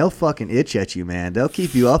write, and they'll fucking itch at you, man. They'll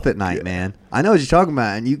keep you up at night, man. I know what you're talking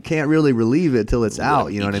about, and you can't really relieve it till it's out,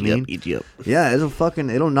 you know what I mean? Yeah,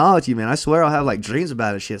 it'll gnaw at you, man. I swear I'll have, like, dreams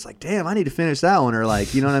about it. Shit, it's like, damn, I need to finish that one, or,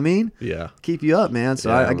 like, you know what I mean? Yeah. Keep you up, man. So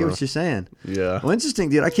Yeah, I get bro. what you're saying. Yeah. Well, interesting,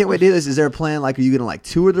 dude. I can't wait to do this. Is there a plan, like, are you going to, like,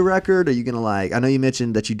 tour the record? Are you going to, like, I know you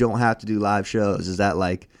mentioned that you don't have to do live shows. Is that,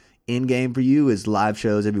 like, in game for you? Is live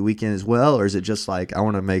shows every weekend as well? Or is it just, like, I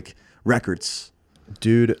want to make records?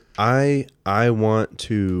 Dude, I want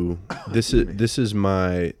to. This is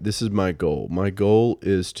my goal. My goal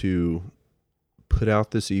is to put out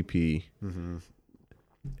this EP, Mm-hmm.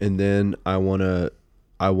 and then I want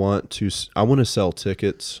to sell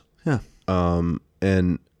tickets. Yeah.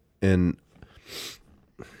 And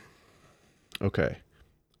okay,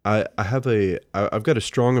 I've got a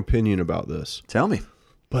strong opinion about this. Tell me.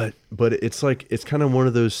 But it's like it's kind of one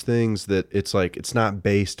of those things that it's like it's not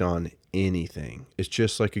based on anything. It's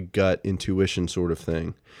just like a gut intuition sort of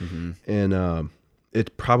thing. Mm-hmm. And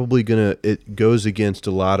it's probably it goes against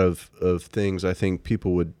a lot of things I think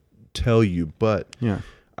people would tell you, but Yeah.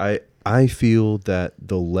 I feel that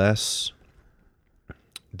the less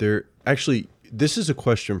there actually this is a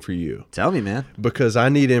question for you Tell me, man. because I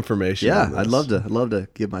need information. Yeah, on this. I'd love to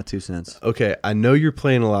give my 2 cents. Okay, I know you're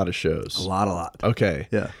playing a lot of shows. A lot. Okay.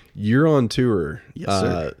 Yeah. You're on tour. Yes,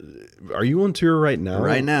 sir. Are you on tour right now?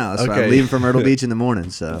 Right now. That's why I'm leaving for Myrtle Beach in the morning.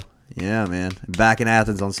 So, yeah, man. Back in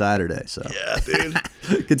Athens on Saturday. So, Yeah,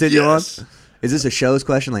 dude. continue Yes. on. Is this a shows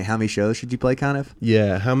question? Like, how many shows should you play, kind of?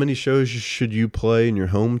 Yeah. How many shows should you play in your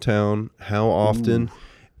hometown? How often? Ooh.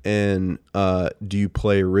 And do you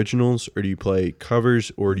play originals or do you play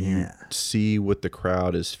covers or do you Yeah. see what the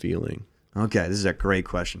crowd is feeling? Okay, this is a great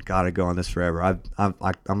question. Gotta go on this forever. I'm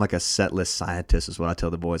like a set list scientist, is what I tell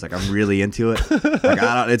the boys. Like, I'm really into it. Like,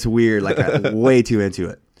 it's weird. Like, I'm way too into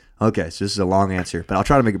it. Okay, so this is a long answer, but I'll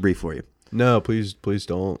try to make it brief for you. No, please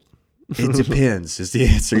don't. It depends is the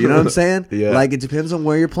answer. You know what I'm saying? Yeah. Like, it depends on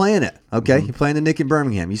where you're playing it. Okay? You're playing the Nick in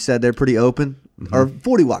Birmingham. You said they're pretty open. Or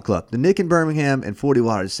 40 Watt Club. The Nick in Birmingham and 40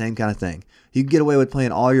 Watt are the same kind of thing. You can get away with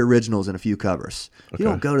playing all your originals and a few covers. Okay. You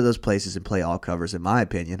don't go to those places and play all covers, in my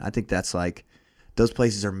opinion. I think that's like, those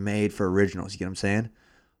places are made for originals. You get what I'm saying?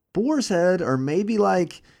 Boar's Head, or maybe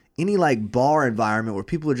like any like bar environment where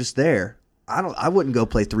people are just there. I wouldn't go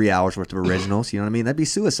play 3 hours worth of originals. You know what I mean? That'd be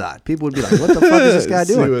suicide. People would be like, what the fuck is this guy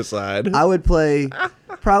doing? Suicide. I would play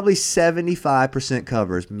probably 75%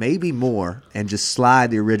 covers, maybe more, and just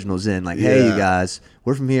slide the originals in. Like, hey, Yeah. you guys,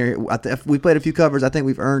 we're from here. If we played a few covers, I think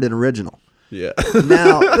we've earned an original. Yeah. Now, I you think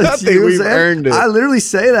know what I'm we've saying? earned it. I literally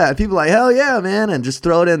say that. People are like, hell yeah, man, and just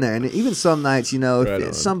throw it in there. And even some nights, you know, Right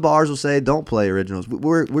on. some bars will say, don't play originals.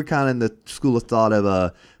 We're kind of in the school of thought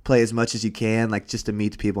of play as much as you can, like just to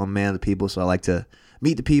meet the people. I'm a man of the people, so I like to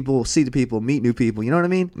meet the people, see the people, meet new people. You know what I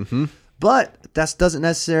mean? Mm-hmm. But that doesn't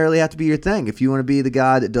necessarily have to be your thing. If you want to be the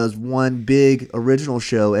guy that does one big original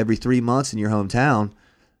show every 3 months in your hometown,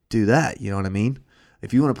 do that. You know what I mean?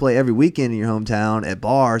 If you want to play every weekend in your hometown at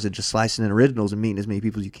bars and just slicing in originals and meeting as many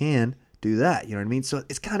people as you can, do that. You know what I mean? So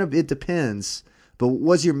it's kind of, it depends. But what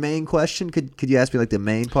was your main question? Could you ask me like the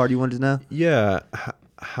main part you wanted to know? Yeah.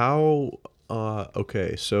 How?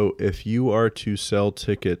 Okay. So if you are to sell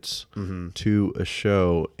tickets to a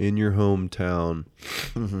show in your hometown,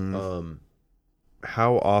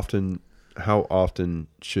 how often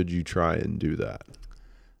should you try and do that?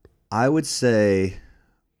 I would say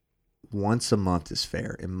once a month is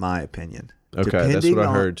fair, in my opinion. Okay, that's what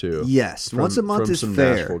I heard too. Yes, once a month from is some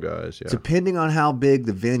fair. Nashville guys, yeah. Depending on how big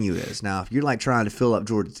the venue is. Now, if you're like trying to fill up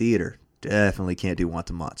Georgia Theater, definitely can't do once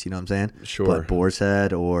a month. You know what I'm saying? Sure. But Boar's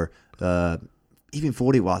Head or even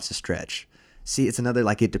 40 Watts a stretch. See, it's another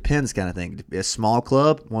like it depends kind of thing. A small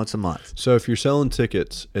club, once a month. So if you're selling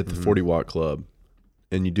tickets at the 40 Watt Club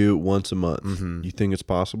and you do it once a month, you think it's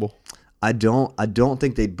possible? I don't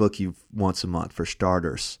think they'd book you once a month for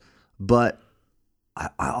starters. But I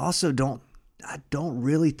also don't. I don't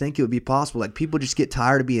really think it would be possible. Like, people just get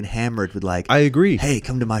tired of being hammered with like, I agree. hey,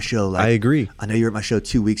 come to my show. Like, I agree. I know you were at my show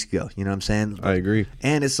 2 weeks ago. You know what I'm saying? I agree.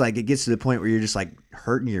 And it's like, it gets to the point where you're just like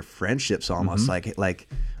hurting your friendships almost. Like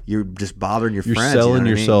you're just bothering your You're friends. selling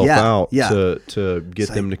yourself out yeah. to get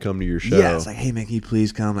them to come to your show. Yeah, it's like, hey man, can you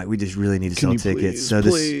please come? Like, we just really need to sell tickets.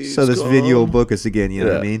 Please so this come. video will book us again. You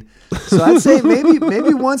know what I mean? So I'd say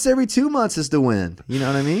maybe once every 2 months is the win. You know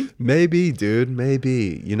what I mean? Maybe, dude.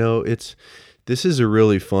 Maybe. You know, this is a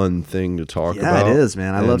really fun thing to talk about. Yeah, it is,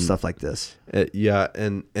 man. I love stuff like this. Yeah,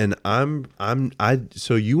 and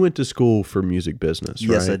so you went to school for music business,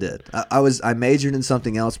 right? Yes, I did. I majored in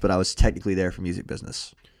something else, but I was technically there for music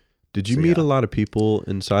business. Did you meet a lot of people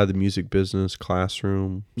inside the music business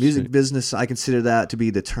classroom? Music business, I consider that to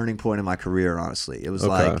be the turning point in my career, honestly. It was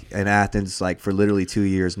like in Athens, like for literally 2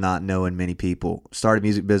 years, not knowing many people. Started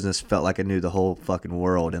music business, felt like I knew the whole fucking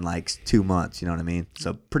world in like 2 months, you know what I mean?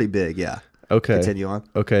 So pretty big, yeah. Okay. Continue on.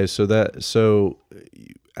 Okay, so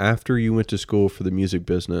after you went to school for the music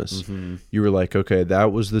business, you were like, okay,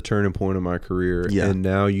 that was the turning point of my career, and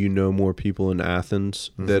now you know more people in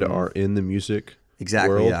Athens that are in the music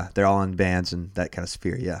world? Yeah. They're all in bands and that kind of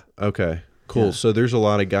sphere, yeah. Okay, cool. Yeah. So there's a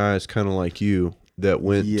lot of guys kind of like you that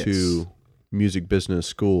went to music business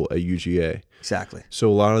school at UGA. Exactly. So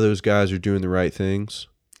a lot of those guys are doing the right things?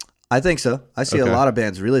 I think so. I see a lot of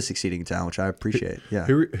bands really succeeding in town, which I appreciate. Yeah.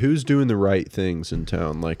 Who's doing the right things in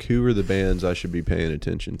town? Like, who are the bands I should be paying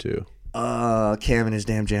attention to? Cam and his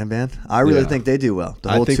damn jam band. I really think they do well.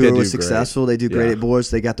 The whole tour was successful. They do great at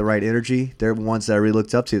Boards. They got the right energy. They're ones that I really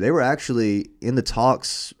looked up to. They were actually in the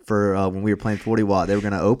talks for when we were playing 40 Watt. They were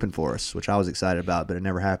going to open for us, which I was excited about, but it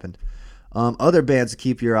never happened. Other bands to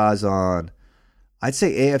keep your eyes on. I'd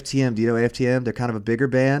say AFTM. Do you know AFTM? They're kind of a bigger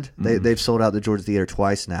band. They've sold out the Georgia Theater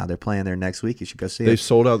twice now. They're playing there next week. You should go see it. They've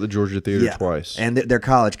sold out the Georgia Theater twice. And they're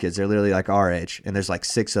college kids. They're literally like our age. And there's like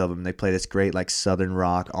 6 of them. They play this great like southern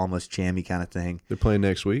rock, almost jammy kind of thing. They're playing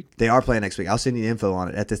next week? They are playing next week. I'll send you the info on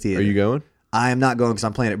it at the theater. Are you going? I am not going because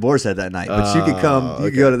I'm playing at Boar's Head that night. But you could come. You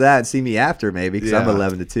could go to that and see me after maybe because I'm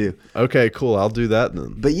 11 to 2. Okay, cool. I'll do that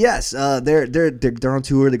then. But yes, they're on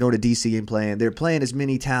tour. They're going to DC and playing. They're playing as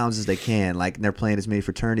many towns as they can. Like they're playing as many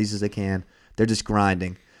fraternities as they can. They're just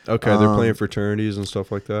grinding. Okay, they're playing fraternities and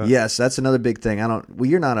stuff like that. Yes, that's another big thing.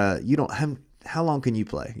 You're not a. You don't have. How long can you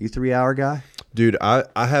play? You 3-hour guy? Dude, I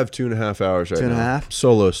have 2.5 hours right now. 2.5?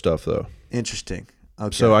 Solo stuff though. Interesting.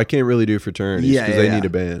 Okay. So I can't really do fraternities because they need a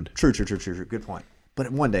band. True. Good point.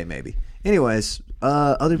 But one day maybe. Anyways,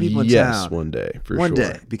 other people in town. Yes, one day for sure. One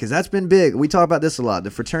day, because that's been big. We talk about this a lot. The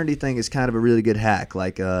fraternity thing is kind of a really good hack.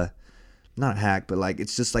 Like, not a hack, but like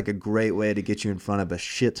it's just like a great way to get you in front of a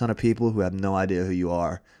shit ton of people who have no idea who you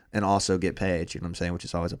are, and also get paid. You know what I'm saying? Which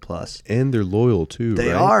is always a plus. And they're loyal too.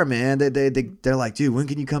 They right? are, man. They're like, dude, when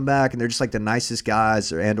can you come back? And they're just like the nicest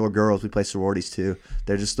guys or girls. We play sororities too.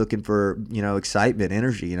 They're just looking for excitement,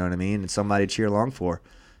 energy. You know what I mean? And somebody to cheer along for.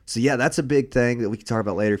 So yeah, that's a big thing that we can talk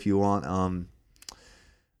about later if you want.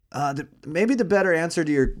 Maybe the better answer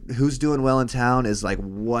to your who's doing well in town is like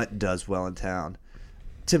what does well in town.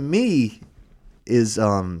 To me, is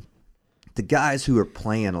the guys who are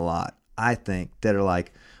playing a lot. I think that are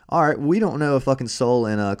like, all right, we don't know a fucking soul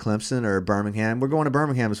in Clemson or Birmingham. We're going to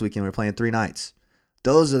Birmingham this weekend. We're playing 3 nights.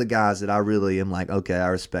 Those are the guys that I really am like, okay, I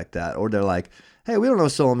respect that. Or they're like, hey, we don't know a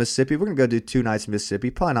soul in Mississippi. We're going to go do 2 nights in Mississippi.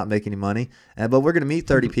 Probably not make any money. But we're going to meet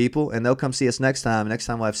 30 people, and they'll come see us next time. Next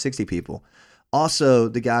time we'll have 60 people. Also,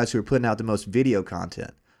 the guys who are putting out the most video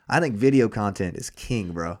content. I think video content is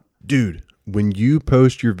king, bro. Dude, when you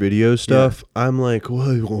post your video stuff, I'm like,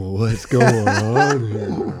 what's going on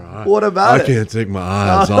here? What about it? I can't take my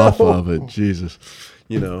eyes off of it. Jesus.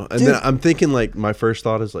 And then I'm thinking like my first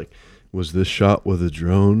thought is like, was this shot with a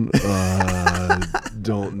drone?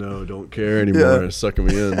 Don't know. Don't care anymore. It's sucking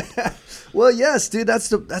me in. Well, yes, dude.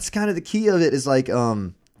 That's kind of the key of it. Is like,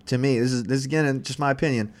 to me, this is again just my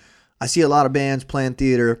opinion. I see a lot of bands playing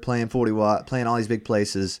theater, playing 40 Watt, playing all these big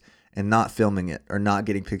places, and not filming it or not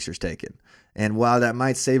getting pictures taken. And while that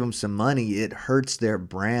might save them some money, it hurts their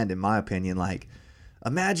brand, in my opinion. Like,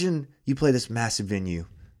 imagine you play this massive venue,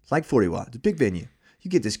 like 40 Watt, it's a big venue. You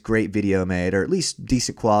get this great video made, or at least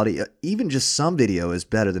decent quality. Even just some video is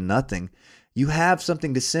better than nothing. You have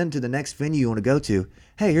something to send to the next venue you want to go to.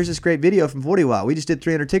 Hey, here's this great video from 40 Watt. We just did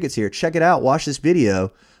 300 tickets here. Check it out. Watch this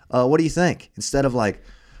video. What do you think? Instead of like,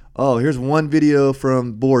 oh, here's one video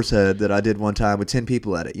from Boar's Head that I did one time with 10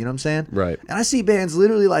 people at it. You know what I'm saying? Right. And I see bands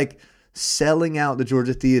literally like selling out the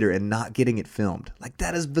Georgia Theater and not getting it filmed. Like,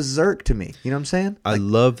 that is berserk to me. You know what I'm saying? I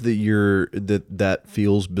love that that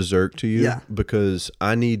feels berserk to you. Yeah. Because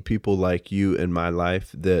I need people like you in my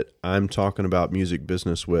life that I'm talking about music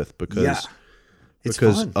business with, because It's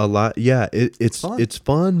because fun. a lot, it's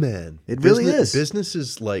fun, man. It really is. Business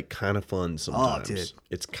is like kind of fun sometimes. Oh, dude.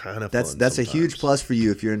 It's kind of That's fun. a sometimes. huge plus for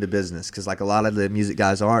you if you're into business, because like a lot of the music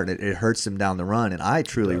guys aren't. It hurts them down the run, and I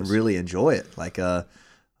truly really enjoy it. Like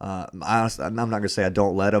honestly, I'm not gonna say I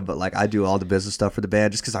don't let them, but like I do all the business stuff for the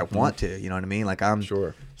band just because I want to. You know what I mean? Like I'm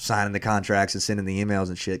signing the contracts and sending the emails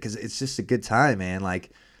and shit because it's just a good time, man.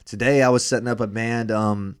 Like today I was setting up a band.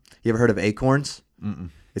 You ever heard of Acorns?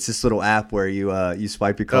 Mm-mm. It's this little app where you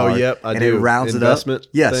swipe your card. Oh, yep, I do. It rounds Investment it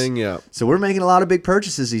up. Yes. thing, yeah. So we're making a lot of big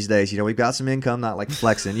purchases these days. You know, we've got some income, not like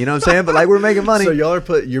flexing. You know what I'm saying? But like we're making money. So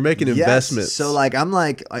you're making investments. So like I'm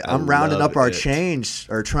rounding up our change,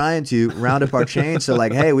 or trying to round up our change. So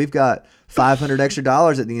like, hey, we've got $500 extra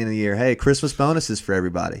at the end of the year. Hey, Christmas bonuses for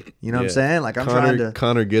everybody. You know what I'm saying? Like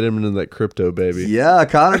Connor, get him into that crypto, baby. Yeah,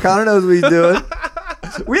 Connor knows what he's doing.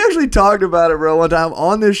 We actually talked about it, bro, one time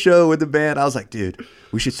on this show with the band. I was like, dude,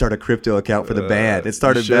 we should start a crypto account for the band and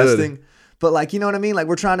start investing. But like, you know what I mean? Like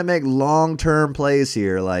we're trying to make long-term plays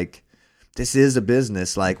here. Like this is a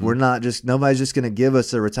business. Like nobody's just going to give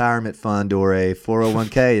us a retirement fund or a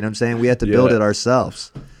 401k. You know what I'm saying? We have to build it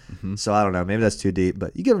ourselves. Mm-hmm. So I don't know. Maybe that's too deep,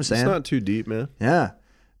 but you get what I'm saying? It's not too deep, man. Yeah.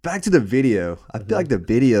 Back to the video. I feel like the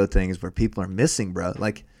video thing is where people are missing, bro.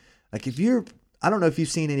 Like if you're, I don't know if you've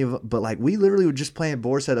seen any of it, but like we literally were just playing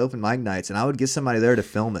Boar's Head open mic nights, and I would get somebody there to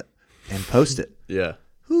film it and post it. Yeah.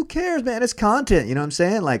 Who cares, man? It's content. You know what I'm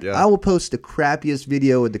saying? Like I will post the crappiest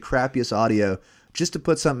video with the crappiest audio just to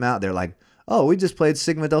put something out there. Like, oh, we just played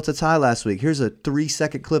Sigma Delta Chi last week. Here's a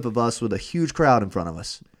 3-second clip of us with a huge crowd in front of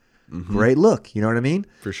us. Mm-hmm. Great look. You know what I mean?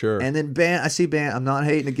 For sure. And then I see band. I'm not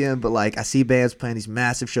hating again, but like I see bands playing these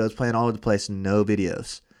massive shows, playing all over the place, no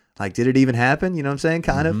videos. Like, did it even happen? You know what I'm saying?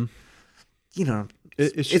 Kind of. You know.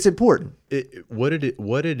 It's important. What it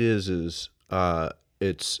is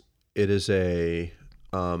it is a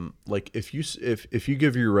like if you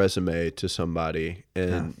give your resume to somebody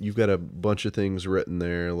and you've got a bunch of things written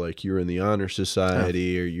there, like you were in the honor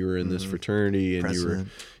society or you were in this fraternity and president.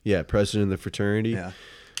 you were president of the fraternity. Yeah.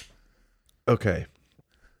 Okay.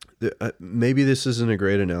 Maybe this isn't a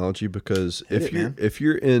great analogy because if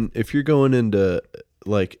you're going into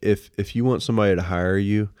like if you want somebody to hire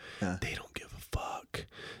you, they don't give a fuck.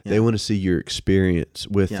 Yeah. They want to see your experience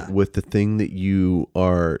with the thing that you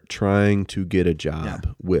are trying to get a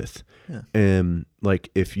job with. Yeah. And like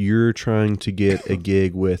if you're trying to get a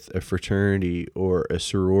gig with a fraternity or a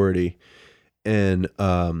sorority and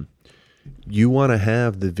you want to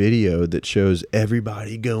have the video that shows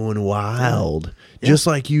everybody going wild, just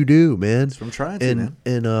like you do, man. That's what I'm trying to, man.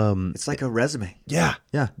 And it's like a resume. Yeah.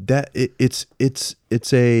 That it's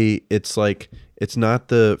like it's not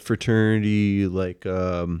the fraternity like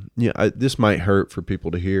this might hurt for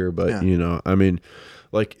people to hear, but you know, I mean,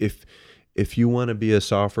 like if you want to be a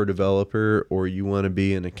software developer or you want to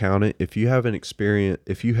be an accountant, if you have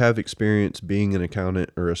experience being an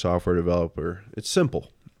accountant or a software developer, it's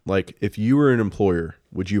simple. Like if you were an employer,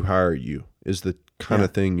 would you hire you? Is the kind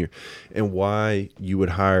of thing and why you would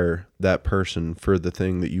hire that person for the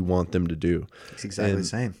thing that you want them to do. It's exactly the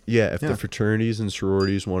same. Yeah, if the fraternities and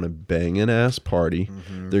sororities want to bang an ass party,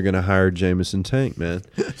 they're gonna hire Jameson Tank, man.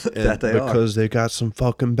 Because they got some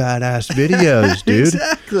fucking badass videos, dude.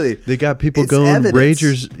 Exactly. They got people going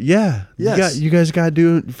ragers. Yeah. Yes. You guys got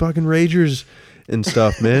doing fucking ragers and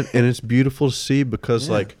stuff, man. And it's beautiful to see because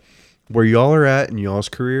like where y'all are at in y'all's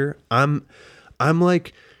career, I'm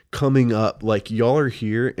like coming up, like y'all are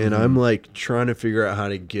here and I'm like trying to figure out how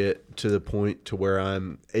to get to the point to where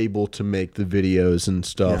I'm able to make the videos and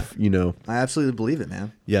stuff, you know. I absolutely believe it,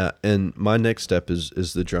 man. Yeah, and my next step is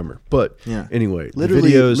the drummer. But anyway,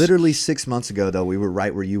 literally 6 months ago though, we were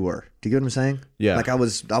right where you were. Do you get what I'm saying? Yeah. Like I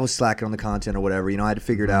was slacking on the content or whatever, you know, I had to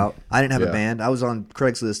figure it out. I didn't have a band. I was on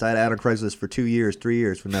Craigslist. I had ad on Craigslist for 2 years, 3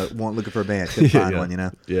 years looking for a band. Couldn't find one, you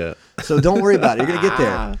know. Yeah. So don't worry about it. You're gonna get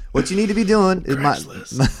there. What you need to be doing is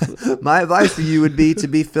my advice for you would be to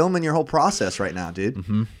be filming your whole process right now, dude.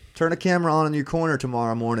 Mm-hmm. Turn a camera on in your corner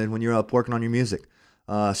tomorrow morning when you're up working on your music.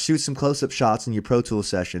 Shoot some close-up shots in your Pro Tools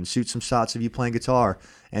session. Shoot some shots of you playing guitar.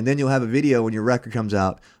 And then you'll have a video when your record comes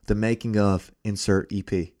out, the making of insert EP.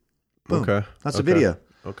 Boom. Okay. That's a video.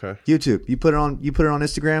 Okay. YouTube. You put it on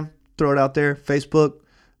Instagram, throw it out there, Facebook,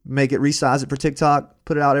 make it, resize it for TikTok,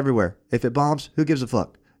 put it out everywhere. If it bombs, who gives a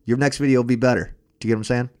fuck? Your next video will be better. Do you get what I'm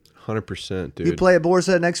saying? 100%, dude. You play at Boar's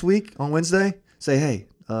Head next week on Wednesday, say, hey,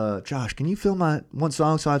 Josh, can you film my one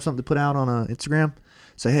song so I have something to put out on Instagram?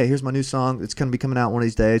 Say, hey, here's my new song. It's going to be coming out one of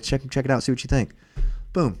these days. Check it out. See what you think.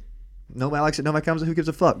 Boom. Nobody likes it. Nobody comes. Who gives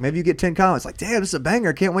a fuck? Maybe you get 10 comments like, damn, this is a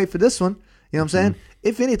banger. Can't wait for this one. You know what I'm saying?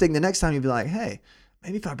 If anything, the next time you'll be like, hey,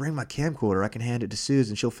 maybe if I bring my camcorder, I can hand it to Suze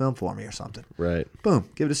and she'll film for me or something. Right. Boom,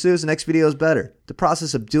 give it to Suze. The next video is better. The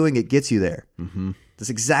process of doing it gets you there. Mm-hmm. That's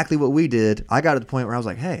exactly what we did. I got to the point where I was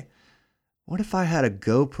like, hey, what if I had a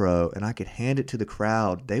GoPro and I could hand it to the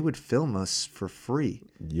crowd? They would film us for free.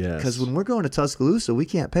 Yes. Because when we're going to Tuscaloosa, we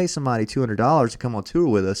can't pay somebody $200 to come on tour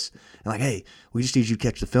with us. And like, hey, we just need you to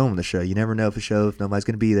catch the film of the show. You never know if nobody's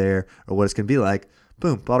going to be there or what it's going to be like.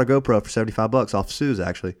 Boom, bought a GoPro for $75 off Suze,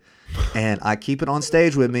 actually. And I keep it on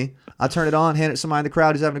stage with me. I turn it on, hand it to somebody in the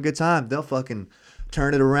crowd who's having a good time. They'll fucking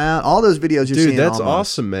turn it around. All those videos you're seeing. Dude, that's almost.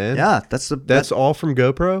 awesome, man. Yeah, that's all from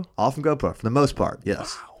GoPro? All from GoPro, for the most part,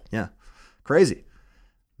 yes. Wow. Yeah. Crazy.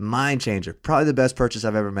 Mind changer. Probably the best purchase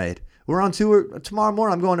I've ever made. We're on tour. Tomorrow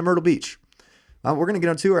morning, I'm going to Myrtle Beach. We're going to get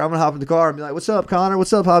on tour. I'm going to hop in the car and be like, what's up, Connor?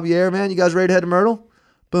 What's up, Javier, man? You guys ready to head to Myrtle?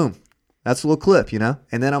 Boom. That's a little clip, you know?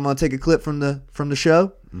 And then I'm going to take a clip from the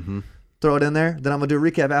show, throw it in there. Then I'm going to do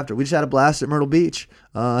a recap after. We just had a blast at Myrtle Beach,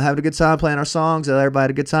 having a good time playing our songs. Everybody had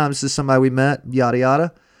a good time. This is somebody we met, yada,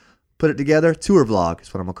 yada. Put it together. Tour vlog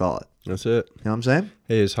is what I'm going to call it. That's it. You know what I'm saying?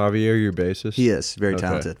 Hey, is Javier your bassist? He is. Very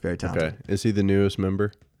talented. Very talented. Okay. Is he the newest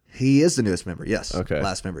member? He is the newest member, yes. Okay.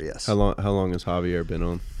 Last member, yes. How long has Javier been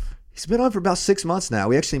on? He's been on for about 6 months now.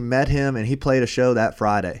 We actually met him, and he played a show that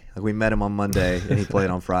Friday. Like, we met him on Monday, and he played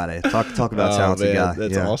on Friday. Talk about talented guy.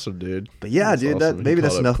 That's awesome, dude. But yeah, that's dude, awesome. Maybe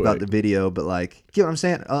that's enough about the video. But like, you get what I'm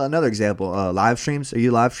saying? Another example, live streams. Are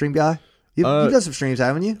you a live stream guy? You've done some streams,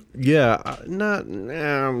 haven't you? Yeah, not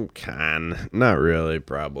really,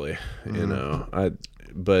 probably. You know,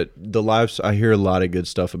 but the lives, I hear a lot of good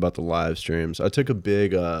stuff about the live streams. I took a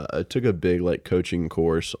big like coaching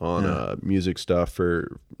course on music stuff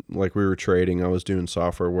for, like, we were trading. I was doing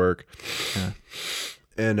software work,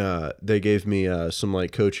 and they gave me some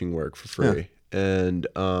like coaching work for free, and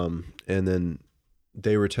then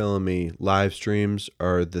they were telling me live streams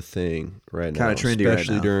are the thing right now, kind of trendy,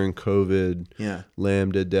 especially right now. during COVID. Yeah,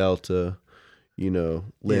 Lambda, Delta. You know,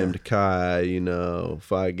 Lambda Chi, you know,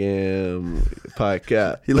 Phi Gam, Pi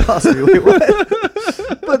Cap. He lost me. Wait, what?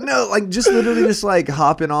 But no, like, just literally just like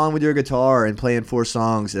hopping on with your guitar and playing 4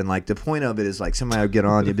 songs. And like, the point of it is like somebody would get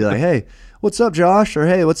on, you'd be like, hey, what's up, Josh? Or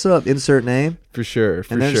hey, what's up? Insert name. For sure.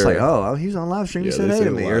 And then it's like, oh, he was on live stream. He said they hey to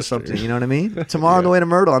said me live or something. stream. You know what I mean? Tomorrow on the way to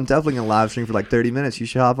Myrtle, I'm definitely going to live stream for like 30 minutes. You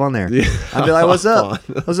should hop on there. Yeah. I'd be like, what's up?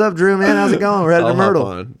 What's up, Drew, man? How's it going? We're headed to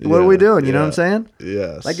Myrtle. What are we doing? You know what I'm saying?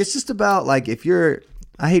 Yes. Like, it's just about like, if you're,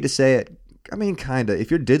 I hate to say it, I mean, kind of, if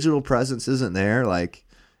your digital presence isn't there, like,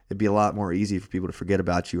 it'd be a lot more easy for people to forget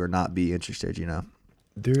about you or not be interested, you know?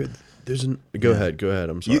 Go ahead.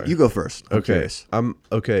 I'm sorry. You go first. Okay.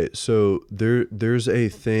 So there's a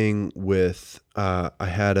thing with I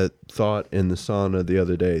had a thought in the sauna the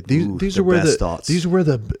other day. These are where thoughts. These are where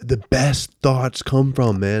the best thoughts come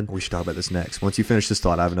from, man. We should talk about this next. Once you finish this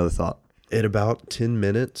thought, I have another thought. At about 10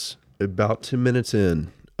 minutes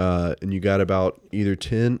in, and you got about either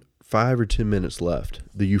 5 or 10 minutes left,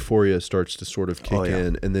 the euphoria starts to sort of kick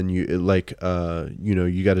in, and then you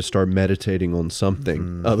got to start meditating on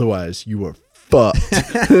something. Otherwise, you are fucked.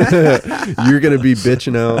 You're gonna be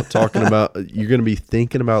bitching out, talking about. You're gonna be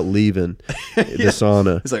thinking about leaving the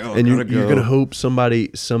sauna, it's like, and you're gonna hope somebody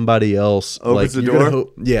else opens the door.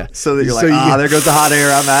 So that you're like, there goes the hot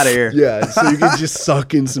air. I'm out of here. Yeah, so you can just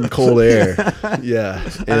suck in some cold air. Yeah,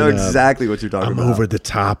 I know exactly what you're talking about. I'm over the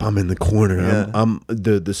top. I'm in the corner. Yeah. I'm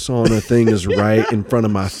the sauna thing is right in front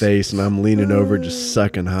of my face, and I'm leaning over, just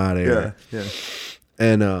sucking hot air. Yeah.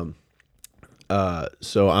 And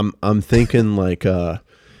so I'm thinking like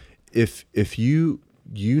if you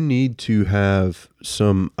need to have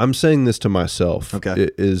some, I'm saying this to myself,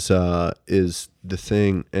 is the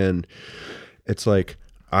thing, and it's like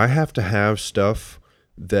I have to have stuff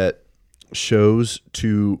that shows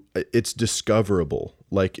it's discoverable,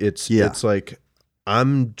 like it's like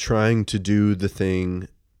I'm trying to do the thing,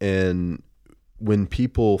 and when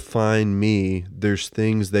people find me, there's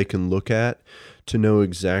things they can look at to know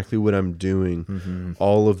exactly what I'm doing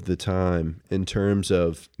all of the time in terms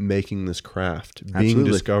of making this craft, being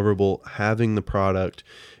discoverable, having the product,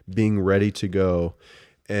 being ready to go,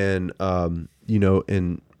 and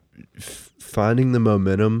finding the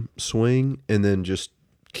momentum swing, and then just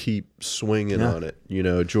keep swinging on it. You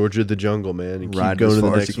know, Georgia the jungle, man, and keep going to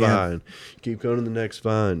the next vine, keep going to the next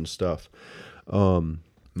vine and stuff.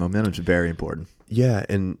 Momentum's very important.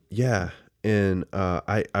 And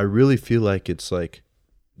I really feel like it's like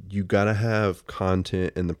you gotta have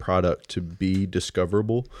content and the product to be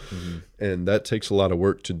discoverable, and that takes a lot of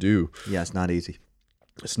work to do. Yeah, it's not easy.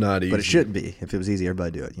 It's not easy. But it shouldn't be. If it was easy,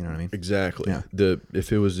 everybody do it. You know what I mean? Exactly. Yeah.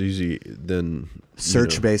 If it was easy, then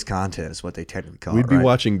Search-based content is what they technically call it. We'd be right?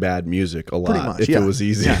 watching bad music a lot Pretty much, if it was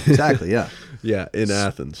easy. Yeah, exactly. Yeah. Yeah, in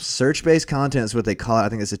Athens. Search-based content is what they call it. I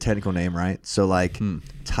think it's a technical name, right? So like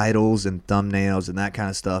titles and thumbnails and that kind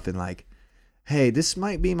of stuff, and like, hey, this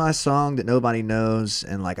might be my song that nobody knows,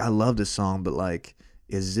 and like I love this song, but like,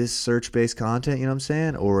 is this search-based content? You know what I'm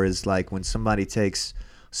saying? Or is like when somebody takes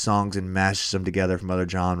songs and mashes them together from other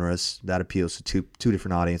genres, that appeals to two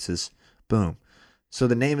different audiences. Boom. So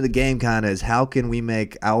the name of the game kind of is how can we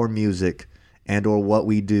make our music and or what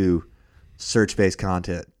we do search-based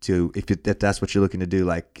content to, if that's what you're looking to do,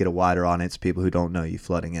 like get a wider audience of people who don't know you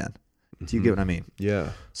flooding in. Do you get what I mean?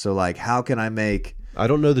 Yeah. So like, how can I make... I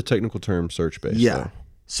don't know the technical term search-based. Yeah. Though.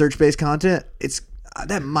 Search-based content,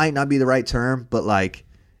 that might not be the right term, but like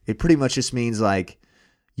it pretty much just means like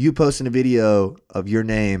you posting a video of your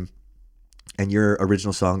name and your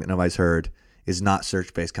original song that nobody's heard is not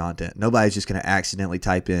search-based content. Nobody's just going to accidentally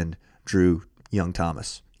type in Drew Young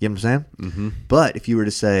Thomas. You know what I'm saying? Mm-hmm. But if you were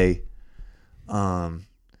to say, I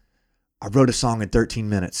wrote a song in 13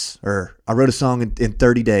 minutes, or I wrote a song in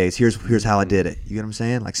 30 days. Here's how I did it. You get what I'm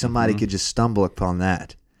saying? Like somebody could just stumble upon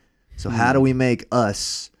that. So how do we make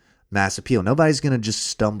us mass appeal? Nobody's going to just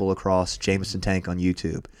stumble across Jameson Tank on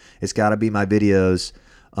YouTube. It's got to be my videos.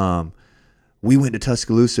 We went to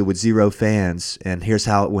Tuscaloosa with 0 fans, and here's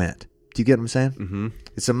how it went. Do you get what I'm saying? Mm-hmm.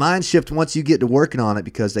 It's a mind shift once you get to working on it,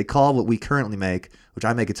 because they call what we currently make, which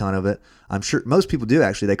I make a ton of it. I'm sure most people do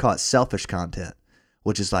actually. They call it selfish content,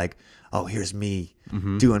 which is like, oh, here's me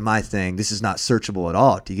doing my thing. This is not searchable at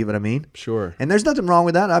all. Do you get what I mean? Sure. And there's nothing wrong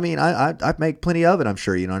with that. I mean, I make plenty of it, I'm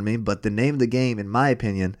sure, you know what I mean? But the name of the game, in my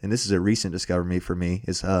opinion, and this is a recent discovery for me,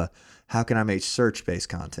 is how can I make search-based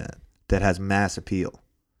content that has mass appeal?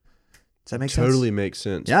 Does that make sense? Totally makes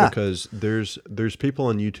sense. Yeah. Because there's people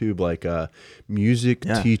on YouTube like music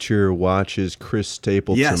teacher watches Chris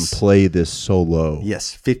Stapleton play this solo.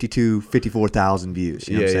 Yes, 54,000 views.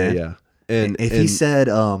 You know what I'm saying? Yeah. And if he said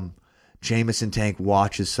Jameson Tank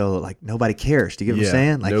watches solo, like nobody cares. Do you get what I'm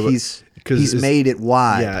saying? Like he's made it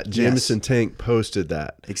wide. Yeah, Jameson Tank posted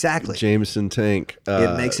that. Exactly. Jameson Tank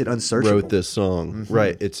it makes it unsearchable. Wrote this song.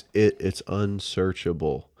 Right. It's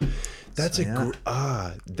unsearchable. That's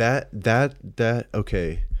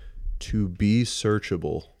okay. To be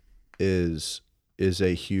searchable is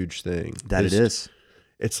a huge thing. It is.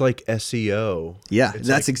 It's like SEO. Yeah, it's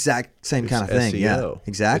that's like, exact same kind of thing. SEO. Yeah,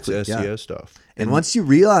 exactly. It's SEO stuff. And once you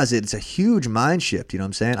realize it, it's a huge mind shift. You know what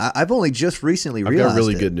I'm saying? I've only just recently realized I've got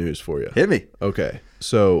really good news for you. Hit me. Okay,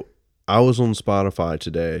 so I was on Spotify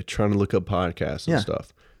today trying to look up podcasts and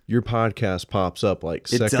stuff. Your podcast pops up like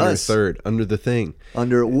second or third under the thing.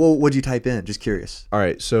 What'd you type in? Just curious. All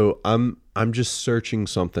right, so I'm just searching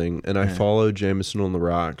something, and I follow Jameson on the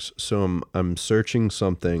Rocks. So I'm searching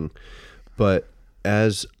something, but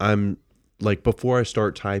as I'm like before I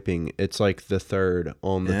start typing, it's like the third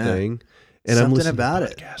on the thing, and I'm listening to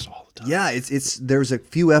podcasts all the time. Yeah, it's there's a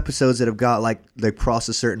few episodes that have got like they cross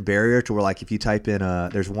a certain barrier to where like if you type in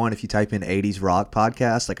if you type in 80s rock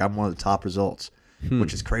podcast, like I'm one of the top results.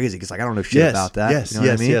 Which is crazy because like I don't know shit about that. Yes, you know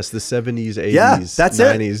what I mean? Yes. The 70s, 80s, yeah, that's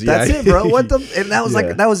 90s. It. That's it, bro. What the? And that was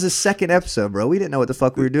that was the second episode, bro. We didn't know what the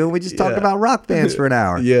fuck we were doing. We just talked about rock bands for an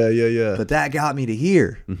hour. Yeah. But that got me to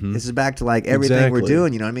here. This is back to like everything we're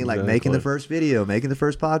doing. You know what I mean? Like making the first video, making the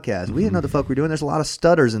first podcast. We didn't know what the fuck we were doing. There's a lot of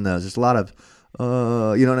stutters in those. There's a lot of,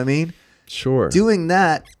 you know what I mean? Sure. Doing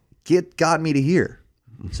that got me to here.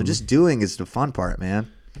 So just doing is the fun part, man.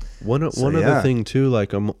 One other thing too,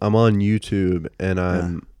 like I'm on YouTube and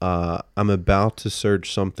I'm about to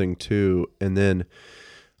search something too, and then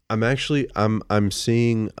I'm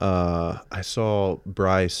seeing I saw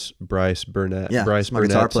Bryce Burnett. Yeah, Bryce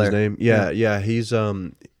Burnett's his name. Yeah. He's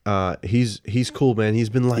cool, man. He's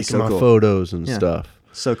been liking my photos and stuff.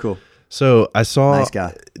 So cool. So I saw nice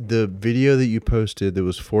guy. The video that you posted that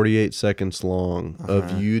was 48 seconds long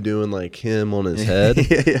of you doing like him on his head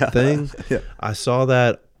thing. Yeah. I saw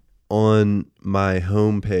that on my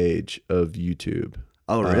homepage of YouTube.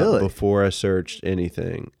 Oh, really? Before I searched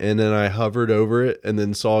anything. And then I hovered over it and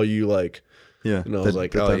then saw you like, and I was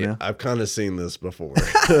like, I've kind of seen this before.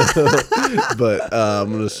 But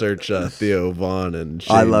I'm going to search Theo Vaughn and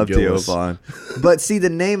Shane I love Gillis. Theo Vaughn. But see, the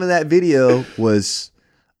name of that video was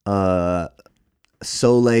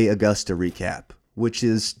Soleil Augusta Recap, which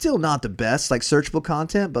is still not the best, like searchable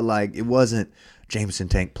content, but like it wasn't Jameson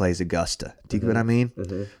Tank plays Augusta. Do you get what I mean?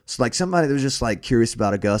 So like somebody that was just like curious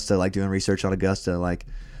about Augusta, like doing research on Augusta, like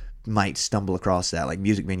might stumble across that, like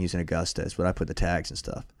music venues in Augusta is what I put the tags and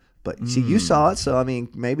stuff. But see, you saw it, so I mean,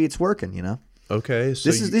 maybe it's working, you know? Okay, so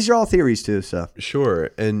These are all theories too. So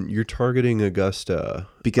sure, and you're targeting Augusta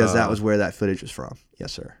because that was where that footage was from.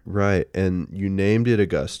 Yes, sir. right? And you named it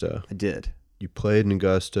Augusta. I did. You played in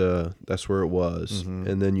Augusta. That's where it was, Mm-hmm.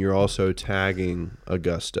 and then you're also tagging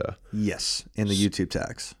Augusta. Yes, in the YouTube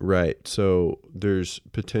tags. Right. So there's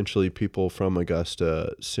potentially people from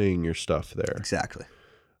Augusta seeing your stuff there. Exactly.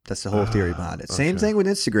 That's the whole theory behind it. Same thing with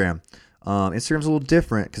Instagram. Instagram's a little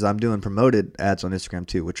different because I'm doing promoted ads on Instagram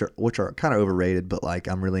too, which are kind of overrated, but like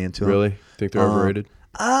I'm really into them. Really? Think they're overrated?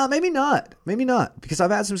 Maybe not. Maybe not because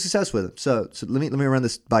I've had some success with them. So let me run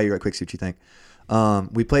this by you right quick. See what you think.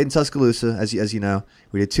 We played in Tuscaloosa, as you know.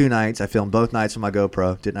 We did 2 nights. I filmed both nights with my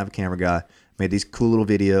GoPro. Didn't have a camera guy. Made these cool little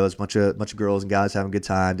videos. Bunch of girls and guys having a good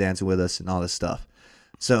time, dancing with us, and all this stuff.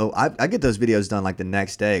 So I get those videos done like the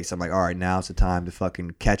next day because I'm like, all right, now's the time to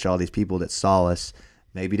fucking catch all these people that saw us,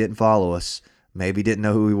 maybe didn't follow us, maybe didn't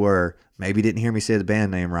know who we were, maybe didn't hear me say the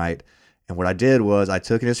band name right. And what I did was I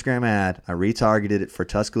took an Instagram ad, I retargeted it for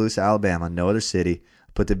Tuscaloosa, Alabama, no other city.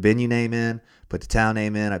 Put the venue name in, put the town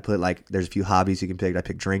name in. I put like there's a few hobbies you can pick. I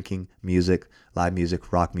picked drinking, music, live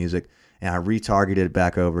music, rock music, and I retargeted it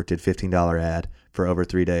back over. Did $15 ad for over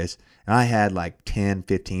 3 days. And I had like 10,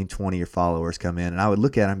 15, 20 followers come in, and I would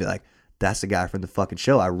look at them and be like, that's the guy from the fucking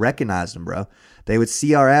show. I recognized him, bro. They would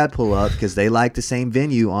see our ad pull up because they like the same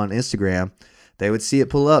venue on Instagram. They would see it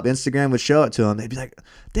pull up. Instagram would show it to them. They'd be like,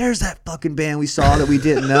 there's that fucking band we saw that we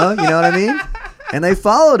didn't know. You know what I mean? And they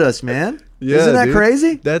followed us, man. Yeah, isn't that dude.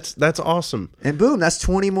 crazy? That's awesome. And boom, that's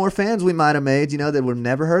 20 more fans we might have made, that would have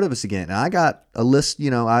never heard of us again. And I got a list,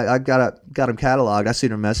 I got them cataloged. I seen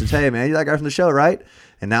them message, hey, man, you're that guy from the show, right?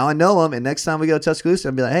 And now I know them. And next time we go to Tuscaloosa,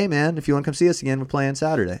 I'll be like, hey, man, if you want to come see us again, we're playing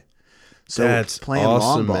Saturday. So that's playing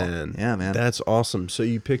awesome, long ball. man. Yeah, man. That's awesome. So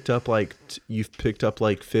you've picked up like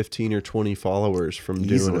 15 or 20 followers from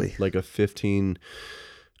Easily. doing like a $15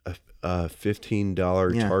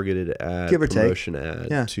 Yeah. targeted ad, Give or promotion take. ad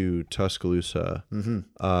Yeah. to Tuscaloosa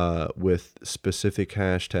with specific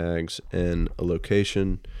hashtags and a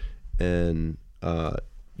location, and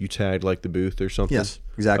you tagged like the booth or something. Yes,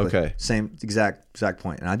 exactly. Okay. Same exact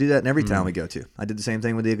point. And I do that in every town we go to. I did the same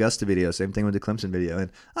thing with the Augusta video, same thing with the Clemson video. And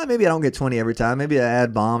maybe I don't get 20 every time. Maybe I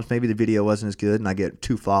add bombs. Maybe the video wasn't as good and I get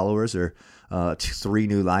 2 followers or 3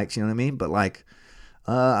 new likes, you know what I mean? But like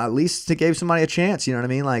at least it gave somebody a chance, you know what I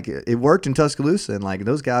mean? Like it worked in Tuscaloosa, and like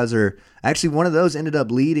those guys are actually, one of those ended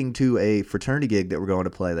up leading to a fraternity gig that we're going to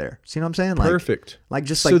play there. See what I'm saying? Like, Perfect. Like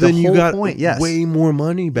just so like then the you whole got point. Yes. way more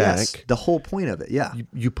money back. Yes, the whole point of it. Yeah.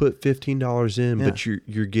 You put $15 in, but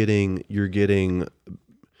you're getting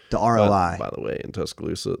The ROI. By the way, in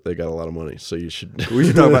Tuscaloosa, they got a lot of money, so you should. We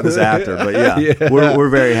should talk about this after, but yeah. We're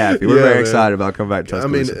very happy. We're very excited about coming back to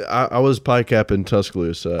Tuscaloosa. I mean, I was pie cap in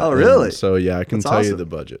Tuscaloosa. Oh, really? So yeah, I can That's tell you awesome. the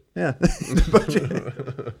budget. Yeah.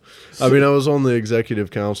 I mean, I was on the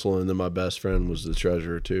executive council, and then my best friend was the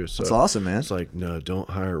treasurer too. So That's awesome, man. it's like, no, don't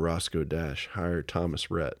hire Roscoe Dash. Hire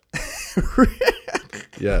Thomas Rhett.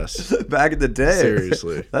 Yes. Back in the day.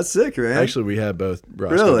 Seriously. That's sick, man. Actually, we had both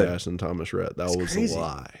Roscoe Really? Dash and Thomas Rhett. That was crazy. a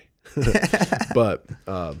lie. But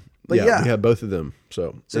yeah. we had both of them.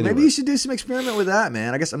 So maybe anyway. you should do some experiment with that,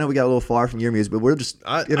 man. I guess I know we got a little far from your music, but we're just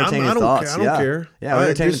entertaining I don't thoughts. Care. I don't care. Yeah, we're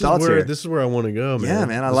entertaining thoughts here. This is where I want to go, man. Yeah,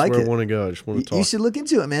 man, I This like is where it. I want to go. I just want to talk. You should look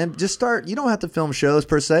into it, man. Just start. You don't have to film shows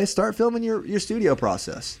per se. Start filming your studio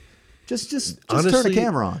process. Just honestly, turn the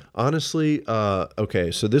camera on. Honestly,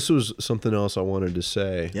 okay. So this was something else I wanted to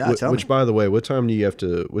say. Yeah, tell which, me. by the way, what time do you have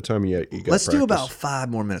to? What time you got? Let's do practice? about 5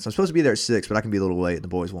 more minutes. I'm supposed to be there at 6, but I can be a little late. The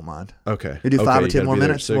boys won't mind. Okay. We do 5 or you 10 gotta more be there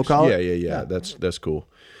at minutes, we'll 6? call it? Yeah. That's cool.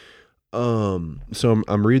 So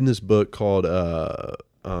I'm reading this book called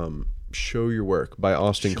Show Your Work by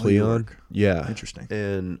Austin Show Your Kleon. Work. Yeah. Interesting.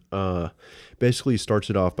 And basically starts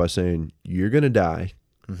it off by saying you're gonna die,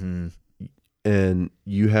 and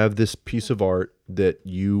you have this piece of art that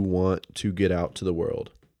you want to get out to the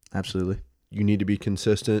world. Absolutely. You need to be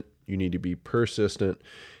consistent. You need to be persistent.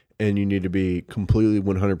 And you need to be completely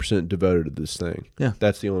 100% devoted to this thing. Yeah.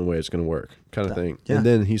 That's the only way it's going to work, kind of thing. Yeah. And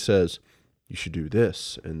then he says, you should do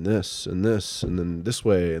this and this and this and then this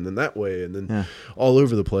way and then that way and then all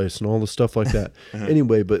over the place and all the stuff like that.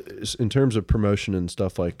 Anyway, but in terms of promotion and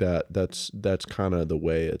stuff like that, that's kind of the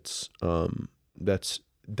way it's,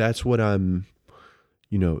 that's what I'm,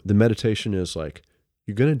 the meditation is like,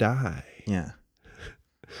 you're going to die. Yeah.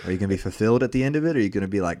 Are you going to be fulfilled at the end of it? Or are you going to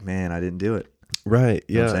be like, man, I didn't do it? Right.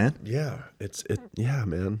 You know Yeah. what I'm saying? Yeah,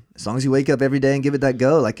 man. As long as you wake up every day and give it that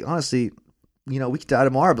go, like, honestly, we could die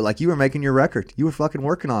tomorrow, but like you were making your record. You were fucking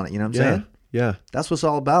working on it. You know what I'm saying? Yeah. That's what it's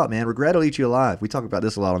all about, man. Regret will eat you alive. We talk about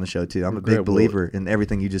this a lot on the show too. I'm a big believer in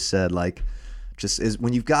everything you just said. Like, just is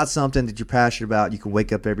when you've got something that you're passionate about, you can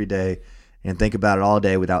wake up every day and think about it all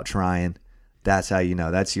day without trying. That's how you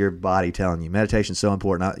know. That's your body telling you. Meditation's so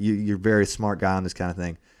important. You're a very smart guy on this kind of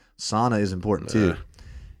thing. Sauna is important too.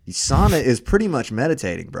 Sauna is pretty much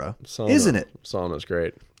meditating, bro. Isn't it? Sauna's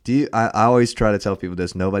great. I always try to tell people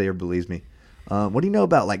this. Nobody ever believes me. What do you know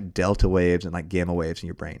about like delta waves and like gamma waves in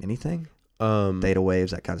your brain? Anything? Theta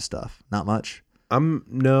waves, that kind of stuff. Not much.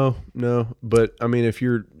 No. But I mean, if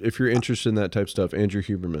you're interested in that type of stuff, Andrew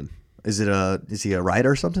Huberman. Is he a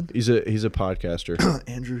writer or something? He's a podcaster.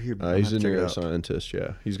 Andrew Huberman. He's a neuroscientist.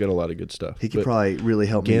 Yeah, he's got a lot of good stuff. He could probably really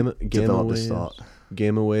help me develop this thought.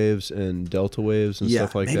 Gamma waves and delta waves and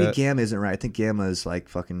stuff like that. Maybe gamma isn't right. I think gamma is like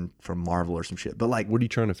fucking from Marvel or some shit. But like, what are you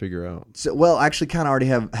trying to figure out? So, well, I actually kind of already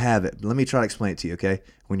have it. Let me try to explain it to you. Okay,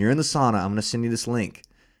 when you're in the sauna, I'm gonna send you this link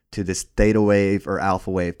to this theta wave or alpha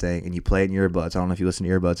wave thing, and you play it in your earbuds. I don't know if you listen to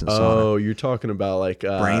earbuds in the sauna. Oh, you're talking about like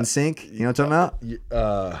brain sync. You know what I'm talking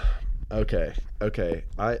about? Okay.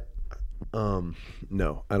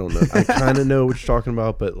 No, I don't know. I kind of know what you're talking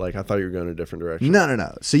about, but like I thought you were going a different direction.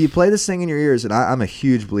 No. So you play this thing in your ears, and I'm a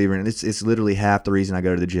huge believer in it. It's literally half the reason I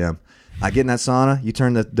go to the gym. I get in that sauna. You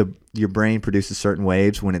turn your brain produces certain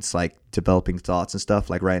waves when it's like developing thoughts and stuff.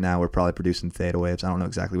 Like right now, we're probably producing theta waves. I don't know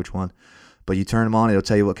exactly which one, but you turn them on. It'll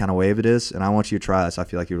tell you what kind of wave it is, and I want you to try this. I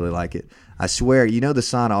feel like you really like it. I swear, the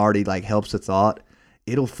sauna already like helps the thought.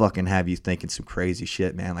 It'll fucking have you thinking some crazy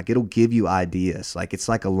shit, man. Like it'll give you ideas. Like it's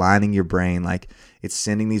like aligning your brain. Like it's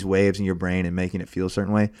sending these waves in your brain and making it feel a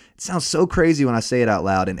certain way. It sounds so crazy when I say it out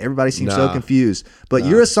loud, and everybody seems so confused. But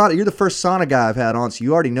you're the first sauna guy I've had on, so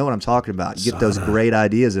you already know what I'm talking about. You get those great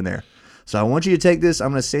ideas in there. So I want you to take this. I'm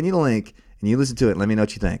going to send you the link, and you listen to it. And let me know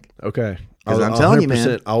what you think. Okay. Because I'm telling you,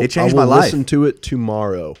 man, it changed my life. I will listen to it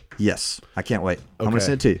tomorrow. Yes, I can't wait. I'm going to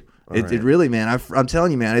send it to you. It really, man. I'm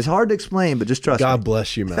telling you, man. It's hard to explain, but just trust me. God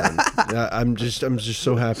bless you, man. I'm just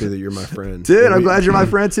so happy that you're my friend, dude. I'm glad you're my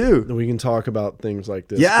friend too. We can talk about things like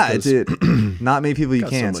this. Yeah, dude. Not many people you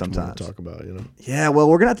can sometimes talk about. Yeah, well,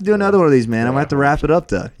 we're gonna have to do another one of these, man. I'm gonna have to wrap it up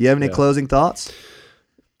though. You have any closing thoughts?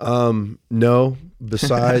 No.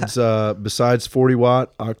 Besides 40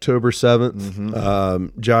 Watt, October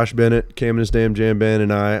 7th. Josh Bennett, Cam and his damn jam band,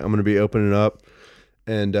 and I'm gonna be opening up,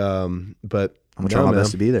 and but. I'm gonna try my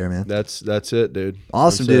best to be there, man. That's it, dude.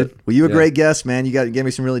 Awesome, dude. Well, you a great guest, man. You gave me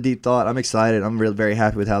some really deep thought. I'm excited. I'm really very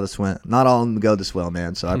happy with how this went. Not all of them go this well,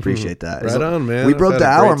 man. So I appreciate that. Right on, man. We broke the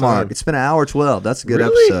hour mark. It's been an hour 12. That's a good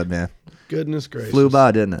episode, man. Goodness gracious. Flew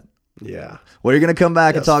by, didn't it? Yeah. Well, you're gonna come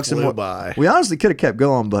back and talk some more. By. We honestly could have kept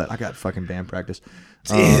going, but I got fucking band practice.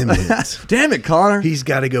 Damn it. Damn it, Connor. He's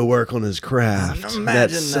got to go work on his craft. Imagine that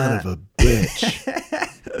son of a bitch.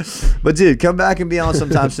 But dude, come back and be on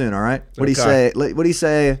sometime soon, all right? What do you say? What do you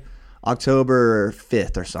say? October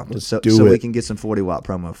 5th or something. So we can get some 40 Watt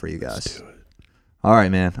promo for you guys. Let's do it. All right,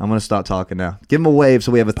 man. I'm gonna stop talking now. Give him a wave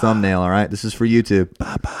so we have a thumbnail, all right? This is for YouTube.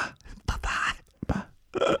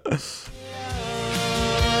 Bye.